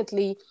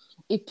unfortunately,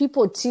 if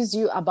people tease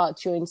you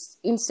about your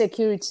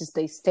insecurities,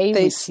 they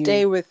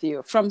stay with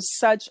you from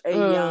such a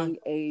young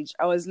age.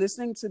 I was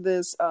listening to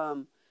this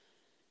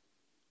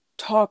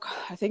talk.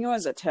 I think it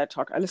was a TED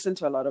talk. I listened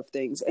to a lot of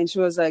things, and she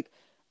was like,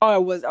 "Oh, I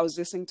was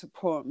listening to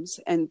poems,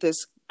 and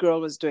this girl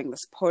was doing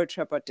this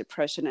poetry about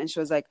depression, and she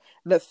was like,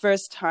 the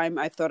first time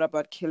I thought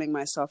about killing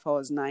myself, I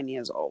was 9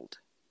 years old."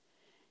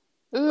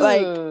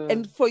 Like,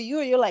 and for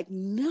you, you're like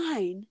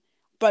 9.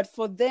 But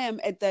for them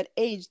at that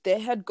age, they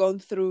had gone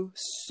through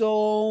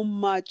so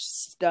much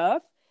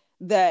stuff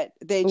that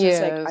they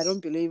just like, I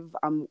don't believe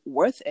I'm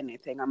worth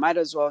anything. I might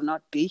as well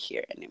not be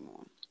here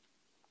anymore.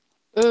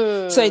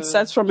 So it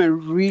starts from a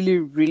really,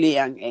 really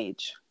young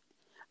age.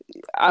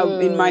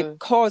 In my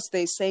course,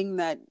 they're saying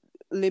that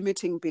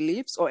limiting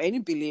beliefs or any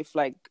belief,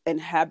 like,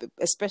 and habit,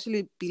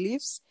 especially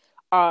beliefs,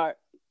 are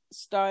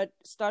start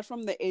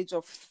from the age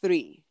of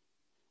 3.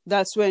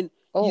 That's when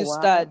you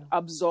start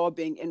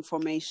absorbing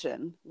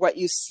information, what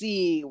you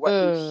see, what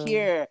you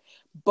hear,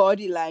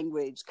 body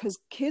language, because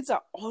kids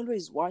are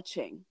always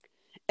watching.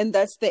 And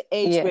that's the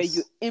age where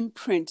you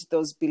imprint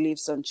those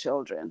beliefs on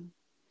children.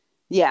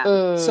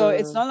 Yeah. So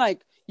it's not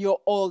like you're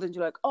old and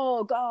you're like,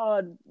 oh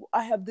God,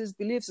 I have these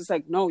beliefs. It's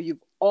like, no,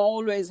 you've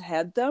always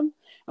had them.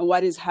 And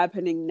what is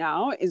happening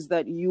now is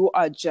that you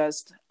are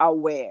just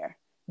aware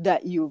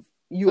that you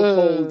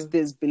hold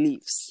these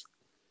beliefs.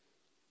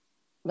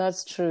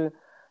 That's true.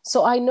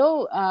 So I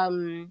know,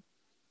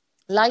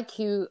 like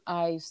you,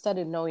 I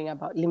started knowing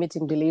about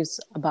limiting beliefs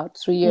about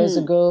 3 years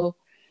ago.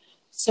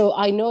 So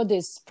I know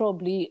there's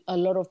probably a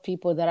lot of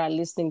people that are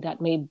listening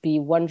that may be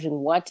wondering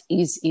what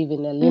is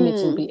even a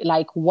limiting belief?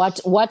 Like what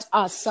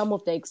are some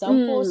of the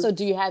examples? So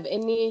do you have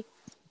any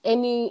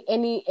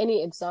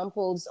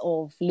examples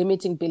of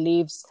limiting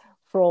beliefs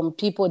from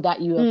people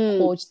that you have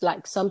coached,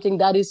 like something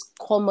that is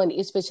common,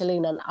 especially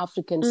in an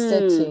African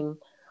setting?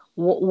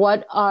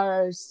 What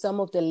are some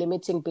of the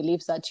limiting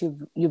beliefs that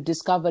you've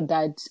discovered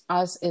that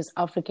us as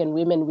African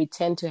women, we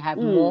tend to have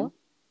more?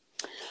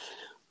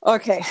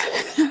 Okay.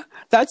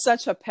 That's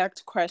such a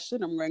packed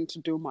question. I'm going to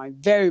do my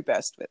very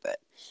best with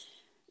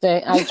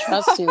it. I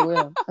trust you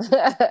will.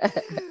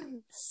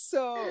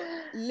 So,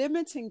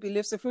 limiting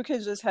beliefs, if we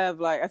can just have,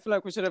 like, I feel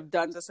like we should have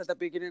done this at the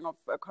beginning of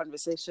a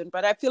conversation,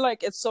 but I feel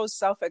like it's so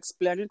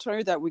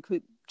self-explanatory that we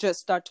could just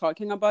start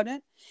talking about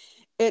it.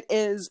 It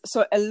is,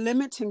 so a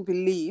limiting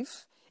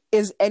belief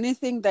is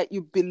anything that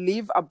you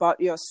believe about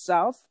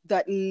yourself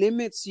that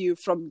limits you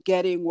from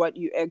getting what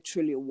you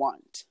actually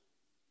want.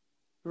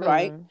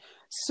 Right?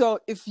 So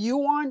if you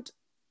want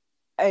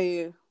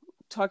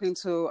talking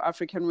to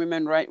African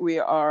women, right, we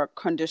are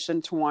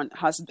conditioned to want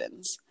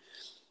husbands.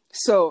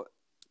 So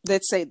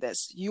let's say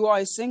this, you are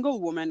a single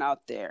woman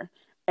out there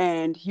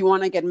and you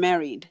want to get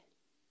married,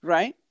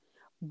 right?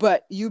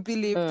 But you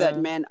believe that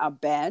men are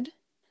bad,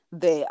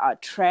 they are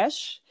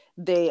trash,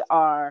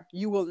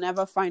 you will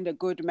never find a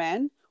good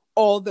man.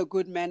 All the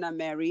good men are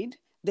married.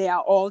 They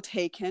are all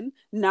taken.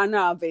 None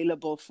are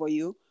available for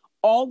you.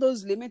 All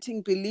those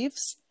limiting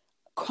beliefs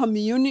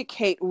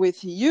communicate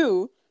with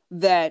you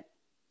that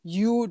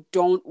you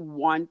don't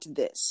want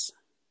this.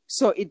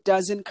 So it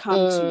doesn't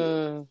come to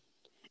you.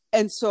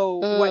 And so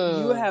what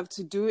you have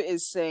to do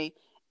is say,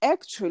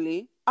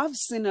 actually, I've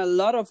seen a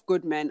lot of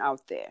good men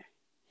out there.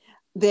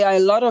 There are a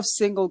lot of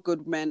single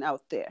good men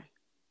out there.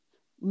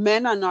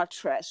 Men are not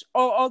trash.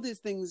 All these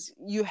things,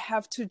 you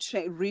have to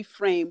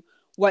reframe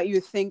what you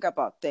think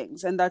about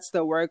things. And that's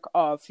the work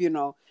of,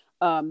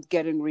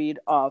 getting rid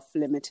of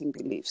limiting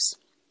beliefs.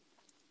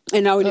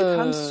 And now when it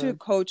comes to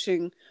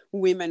coaching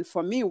women,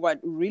 for me, what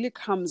really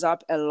comes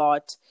up a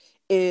lot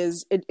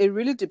is it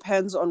really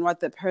depends on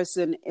what the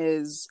person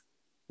is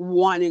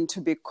wanting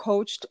to be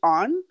coached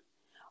on.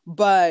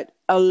 But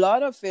a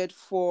lot of it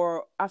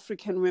for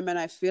African women,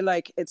 I feel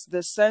like it's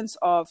the sense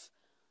of,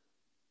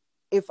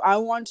 if I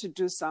want to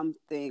do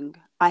something,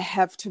 I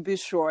have to be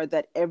sure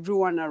that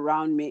everyone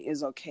around me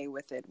is okay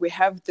with it. We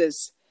have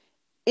this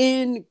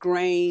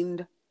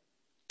ingrained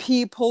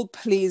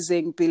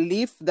people-pleasing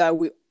belief that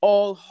we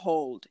all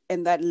hold,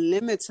 and that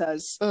limits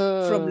us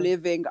from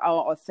living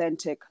our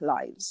authentic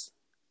lives.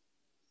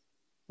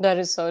 That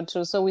is so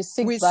true. So we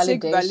seek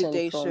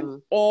validation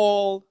from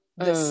all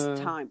this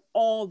time,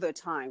 all the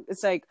time.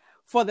 It's like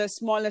for the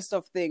smallest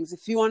of things.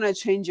 If you want to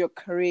change your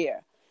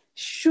career,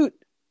 shoot,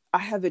 I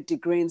have a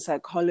degree in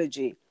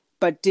psychology,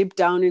 but deep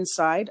down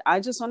inside, I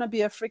just want to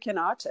be a freaking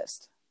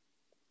artist.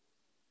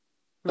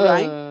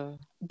 Right?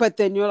 But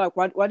then you're like,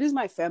 what is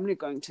my family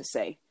going to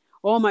say?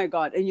 Oh my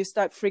God. And you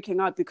start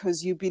freaking out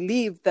because you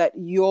believe that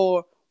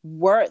your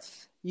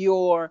worth,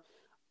 your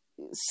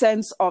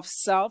sense of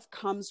self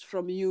comes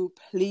from you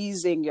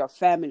pleasing your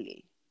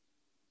family.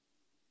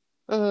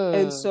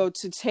 And so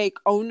to take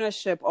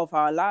ownership of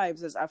our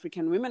lives as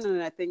African women,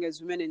 and I think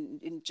as women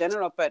in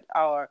general, but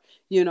our,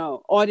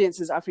 audience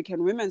is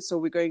African women, so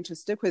we're going to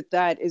stick with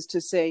that, is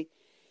to say,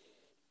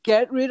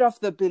 get rid of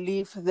the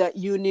belief that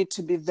you need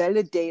to be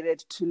validated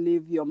to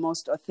live your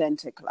most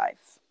authentic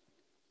life.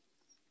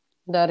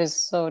 That is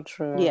so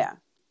true. Yeah.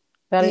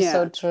 That is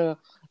so true.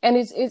 And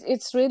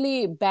it's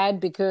really bad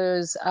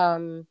because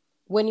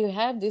when you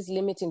have these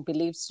limiting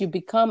beliefs, you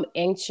become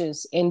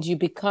anxious and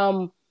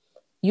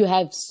you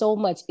have so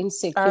much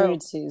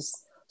insecurities.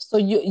 So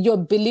your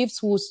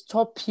beliefs will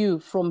stop you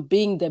from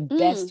being the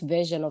best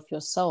version of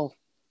yourself.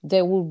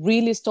 They will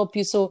really stop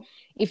you. So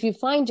if you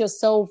find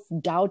yourself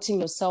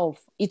doubting yourself,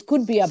 it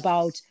could be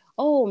about,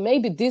 oh,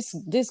 maybe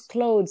these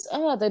clothes,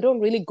 they don't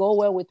really go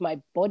well with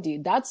my body.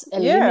 That's a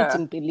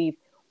limiting belief.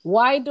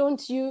 Why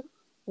don't you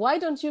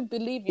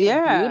believe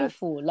you're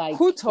beautiful? Like,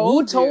 who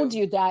told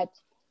you that?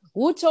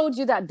 Who told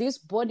you that this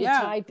body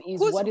type is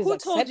what is who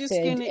accepted? Who told you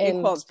skinny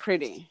equals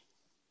pretty?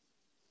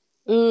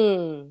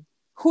 Mm.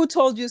 Who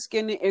told you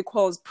skinny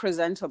equals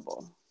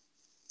presentable?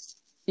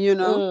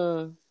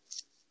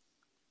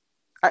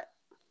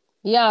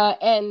 Yeah,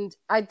 and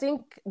I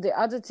think the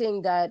other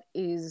thing that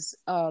is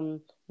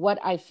what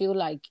I feel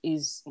like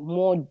is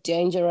more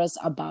dangerous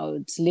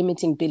about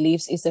limiting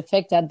beliefs is the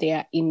fact that they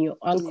are in your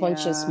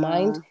unconscious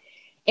mind.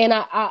 And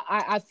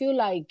I feel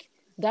like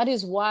that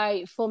is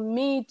why, for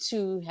me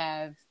to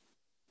have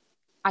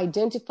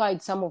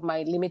identified some of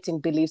my limiting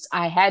beliefs,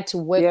 I had to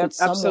work with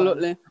someone.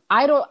 Absolutely.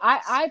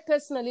 I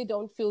personally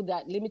don't feel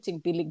that limiting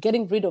belief,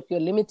 getting rid of your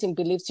limiting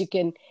beliefs,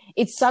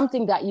 it's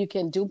something that you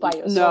can do by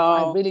yourself.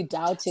 No. I really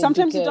doubt it.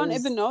 Sometimes you don't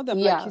even know them,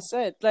 like you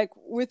said. Like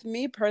with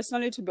me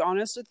personally, to be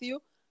honest with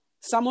you,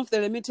 some of the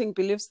limiting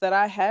beliefs that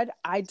I had,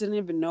 I didn't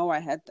even know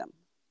I had them.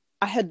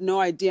 I had no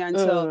idea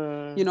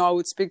until, I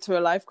would speak to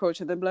a life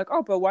coach and they'd be like,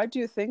 oh, but why do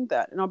you think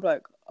that? And I'll be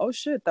like, oh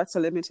shit, that's a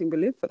limiting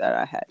belief that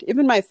I had.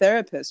 Even my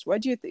therapist, why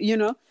do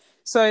you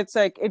So it's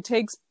like, it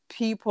takes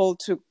people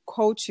to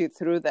coach you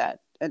through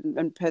that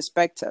and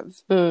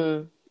perspective.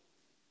 That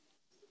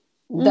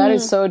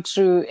is so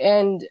true.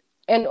 And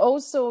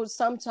also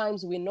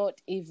sometimes we're not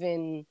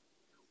even,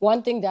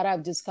 one thing that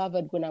I've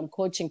discovered when I'm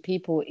coaching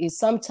people is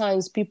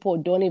sometimes people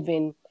don't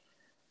even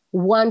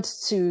want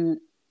to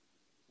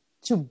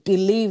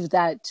believe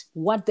that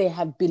what they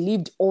have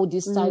believed all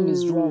this time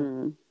is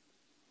wrong.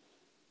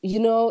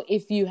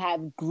 If you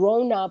have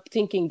grown up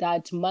thinking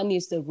that money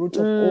is the root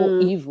of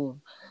all evil,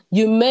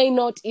 you may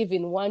not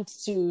even want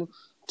to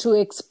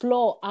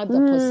explore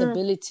other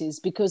possibilities,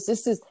 because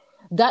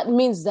that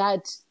means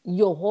that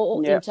your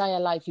whole entire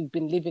life you've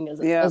been living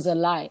as a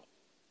lie.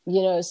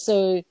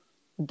 So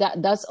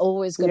that's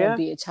always going to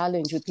be a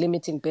challenge with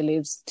limiting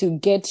beliefs, to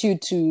get you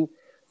to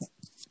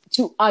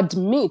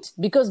admit,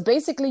 because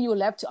basically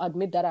you'll have to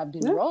admit that I've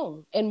been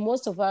wrong. And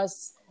most of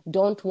us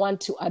don't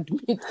want to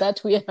admit that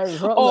we are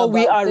wrong. Or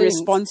we are things.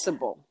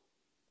 Responsible.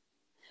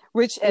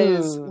 Which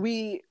is,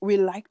 we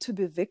like to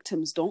be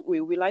victims, don't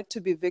we? We like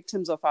to be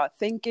victims of our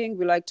thinking.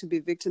 We like to be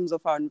victims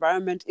of our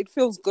environment. It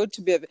feels good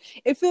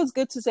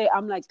to say,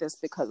 I'm like this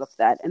because of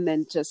that. And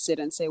then just sit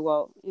and say,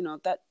 well,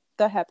 that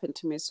happened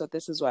to me, so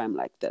this is why I'm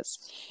like this.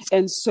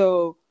 And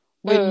so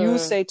when you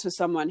say to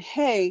someone,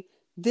 hey,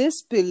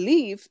 this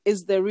belief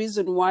is the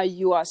reason why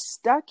you are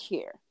stuck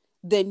here,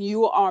 then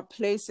you are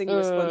placing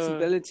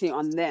responsibility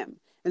on them.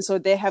 And so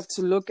they have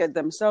to look at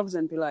themselves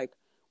and be like,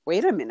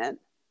 wait a minute.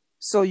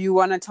 So you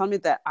want to tell me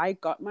that I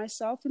got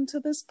myself into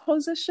this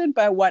position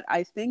by what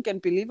I think and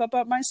believe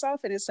about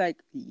myself? And it's like,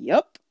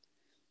 yep.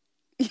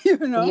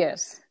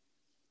 Yes.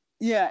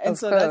 Yeah. And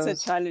so that's a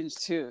challenge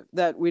too,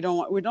 that we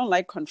don't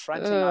like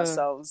confronting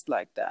ourselves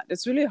like that.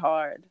 It's really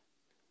hard.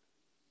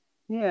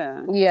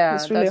 Yeah. Yeah.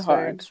 It's really that's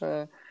hard.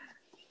 Very true.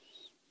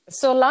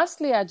 So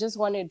lastly, I just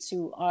wanted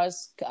to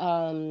ask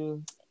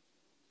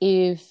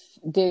if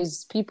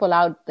there's people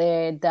out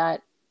there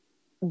that,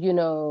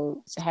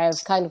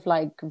 have kind of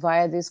like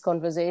via this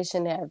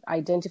conversation have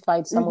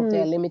identified some of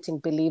their limiting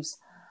beliefs.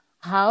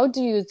 How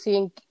do you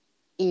think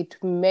it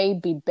may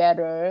be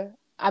better?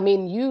 I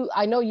mean,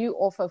 I know you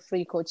offer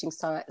free coaching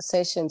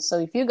sessions. So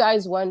if you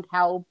guys want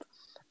help,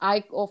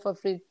 I offer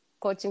free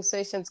coaching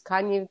sessions.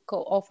 Khanyisa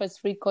offers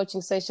free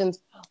coaching sessions.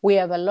 We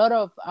have a lot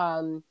of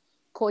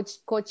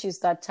coaches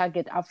that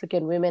target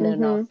African women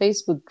in our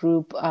Facebook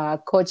group,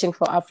 Coaching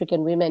for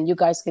African Women. You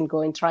guys can go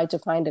and try to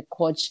find a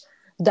coach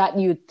that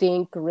you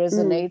think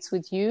resonates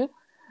with you.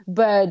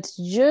 But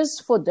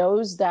just for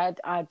those that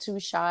are too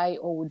shy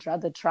or would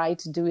rather try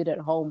to do it at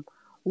home,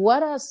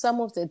 what are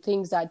some of the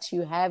things that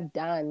you have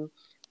done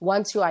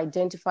once you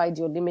identified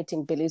your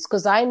limiting beliefs?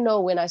 Because I know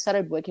when I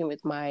started working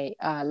with my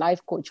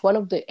life coach, one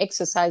of the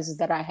exercises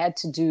that I had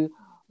to do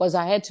was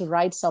I had to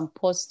write some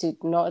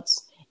Post-it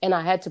notes and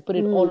I had to put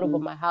it all over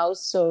my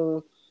house.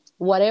 So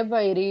whatever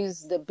it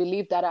is, the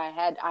belief that I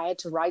had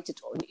to write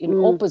it in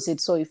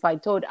opposite. So if I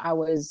thought I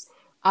was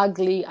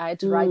ugly, I had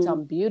to write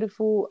I'm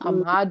beautiful,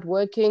 I'm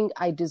hardworking,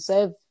 I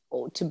deserve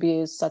to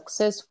be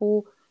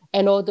successful,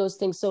 and all those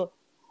things. So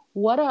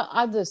what are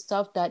other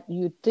stuff that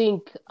you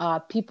think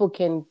people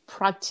can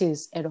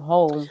practice at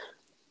home?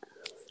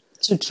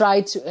 to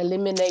try to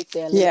eliminate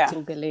their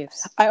limiting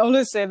beliefs. I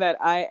always say that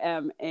I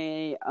am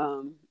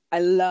I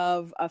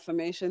love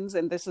affirmations,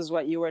 and this is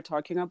what you were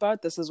talking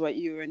about. This is what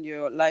you and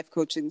your life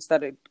coach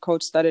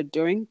started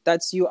doing.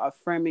 That's you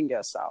affirming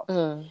yourself.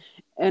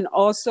 And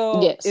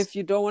also, if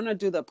you don't want to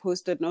do the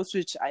post-it notes,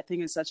 which I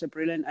think is such a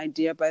brilliant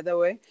idea, by the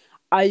way,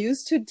 I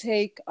used to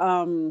take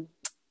a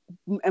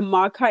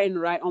marker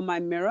and write on my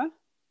mirror,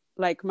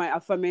 like my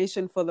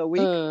affirmation for the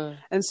week.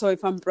 And so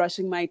if I'm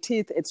brushing my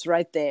teeth, it's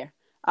right there.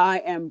 I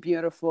am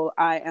beautiful.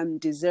 I am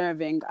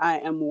deserving. I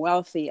am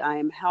wealthy. I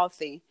am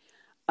healthy.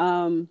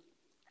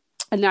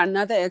 And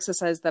another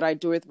exercise that I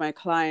do with my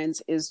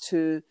clients is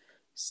to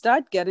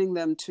start getting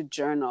them to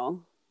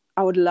journal.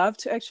 I would love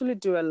to actually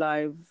do a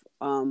live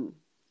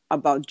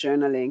about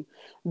journaling,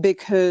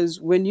 because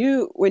when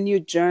you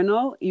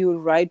journal, you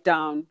write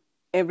down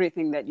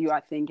everything that you are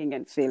thinking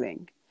and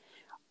feeling.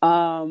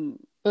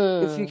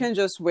 If you can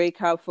just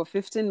wake up for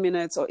 15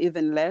 minutes or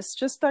even less,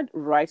 just start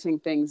writing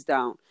things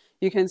down.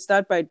 You can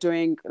start by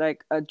doing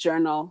like a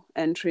journal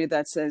entry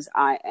that says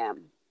I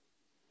am,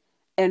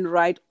 and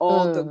write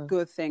all the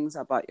good things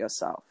about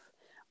yourself.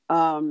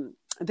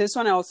 This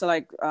one I also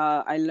like,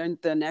 I learned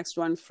the next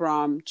one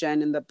from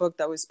Jen in the book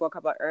that we spoke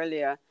about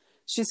earlier.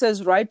 She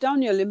says, write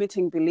down your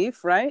limiting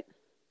belief, right?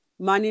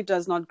 Money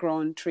does not grow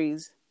on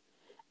trees.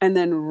 And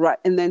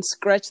then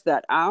scratch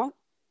that out,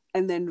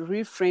 and then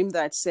reframe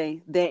that,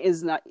 say, there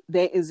is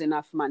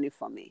enough money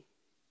for me.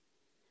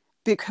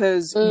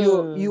 Because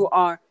you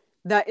are,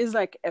 that is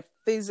like a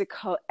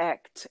physical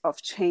act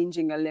of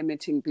changing a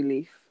limiting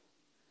belief.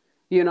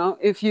 You know,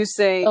 if you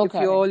say, if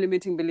your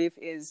limiting belief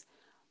is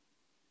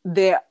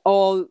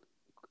all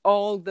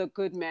the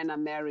good men are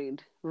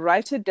married,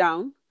 write it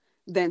down,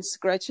 then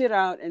scratch it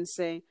out and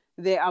say,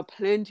 there are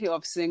plenty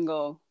of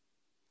single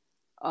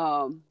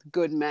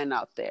good men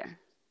out there.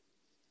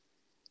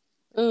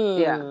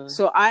 Yeah.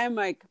 So I am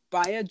like,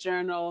 buy a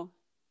journal,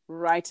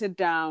 write it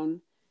down,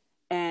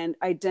 and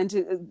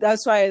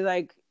that's why,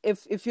 like,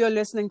 if you're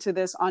listening to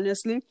this,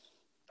 honestly,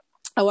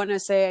 I want to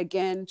say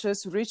again,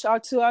 just reach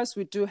out to us.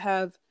 We do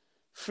have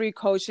free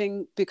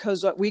coaching,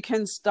 because what we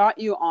can start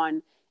you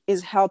on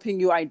is helping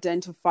you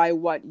identify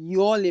what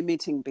your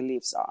limiting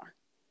beliefs are,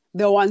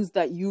 the ones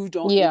that you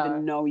don't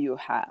even know you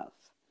have.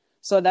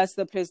 So that's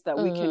the place that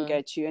we can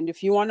get you. And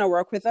if you want to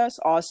work with us,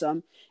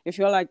 awesome. If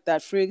you're like,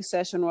 that free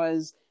session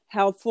was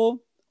helpful,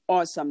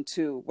 awesome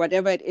too.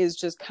 Whatever it is,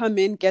 just come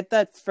in, get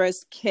that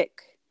first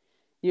kick,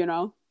 you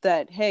know,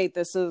 that, hey,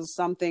 this is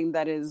something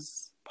that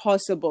is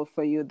possible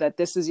for you, that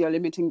this is your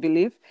limiting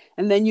belief.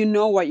 And then you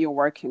know what you're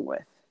working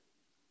with.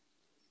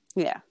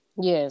 Yeah.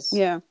 Yes.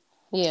 Yeah.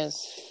 Yes.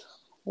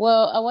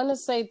 Well, I want to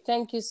say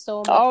thank you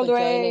so much for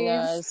joining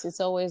us. It's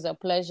always a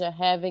pleasure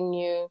having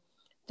you.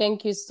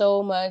 Thank you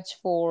so much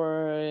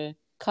for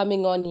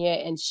coming on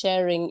here and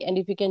sharing. And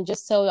if you can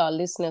just tell our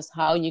listeners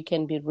how you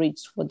can be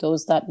reached, for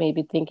those that may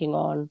be thinking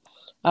on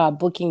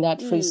booking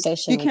that free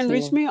session. You can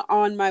reach me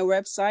on my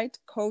website,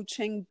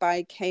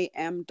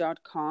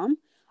 coachingbykm.com.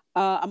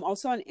 I'm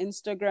also on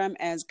Instagram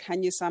as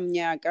Khanyisa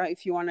Mnyaka.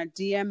 If you want to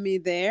DM me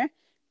there,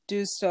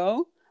 do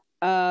so.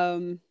 Yeah.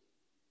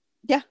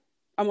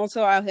 I'll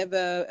have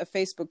a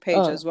Facebook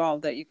page as well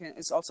that you can,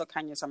 it's also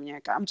Khanyisa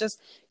Mnyaka. I'm just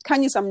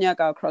Khanyisa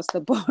Mnyaka across the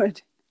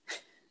board.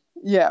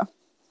 Yeah.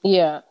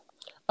 Yeah.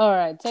 All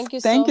right. Thank you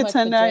so much for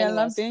joining I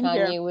love us, being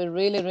Kanye. here. We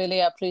really, really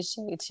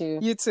appreciate you.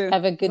 You too.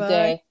 Have a good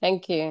day.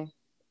 Thank you.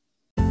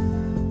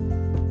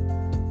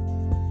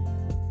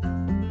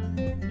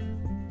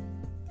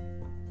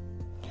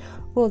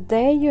 Well,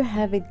 there you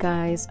have it,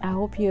 guys. I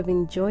hope you have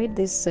enjoyed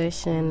this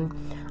session.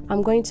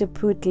 I'm going to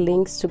put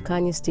links to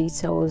Kanye's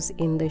details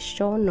in the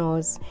show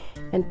notes.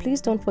 And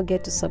please don't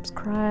forget to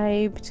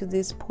subscribe to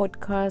this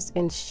podcast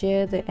and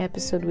share the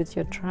episode with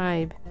your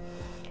tribe.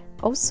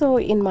 Also,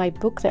 in my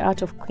book, The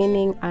Art of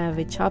Queening, I have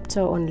a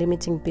chapter on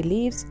limiting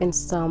beliefs and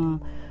some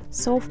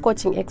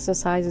self-coaching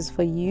exercises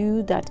for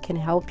you that can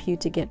help you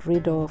to get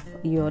rid of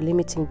your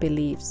limiting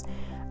beliefs.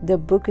 The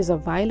book is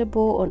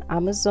available on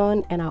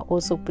Amazon, and I'll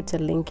also put a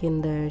link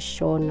in the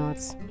show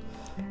notes.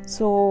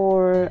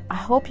 So I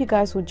hope you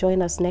guys will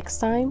join us next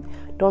time.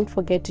 Don't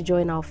forget to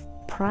join our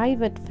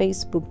private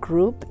Facebook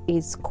group.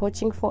 It's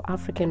Coaching for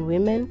African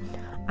Women.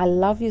 I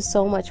love you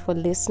so much for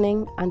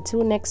listening.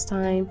 Until next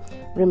time,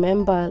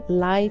 remember,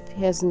 life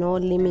has no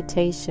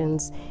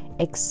limitations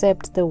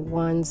except the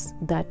ones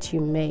that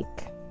you make.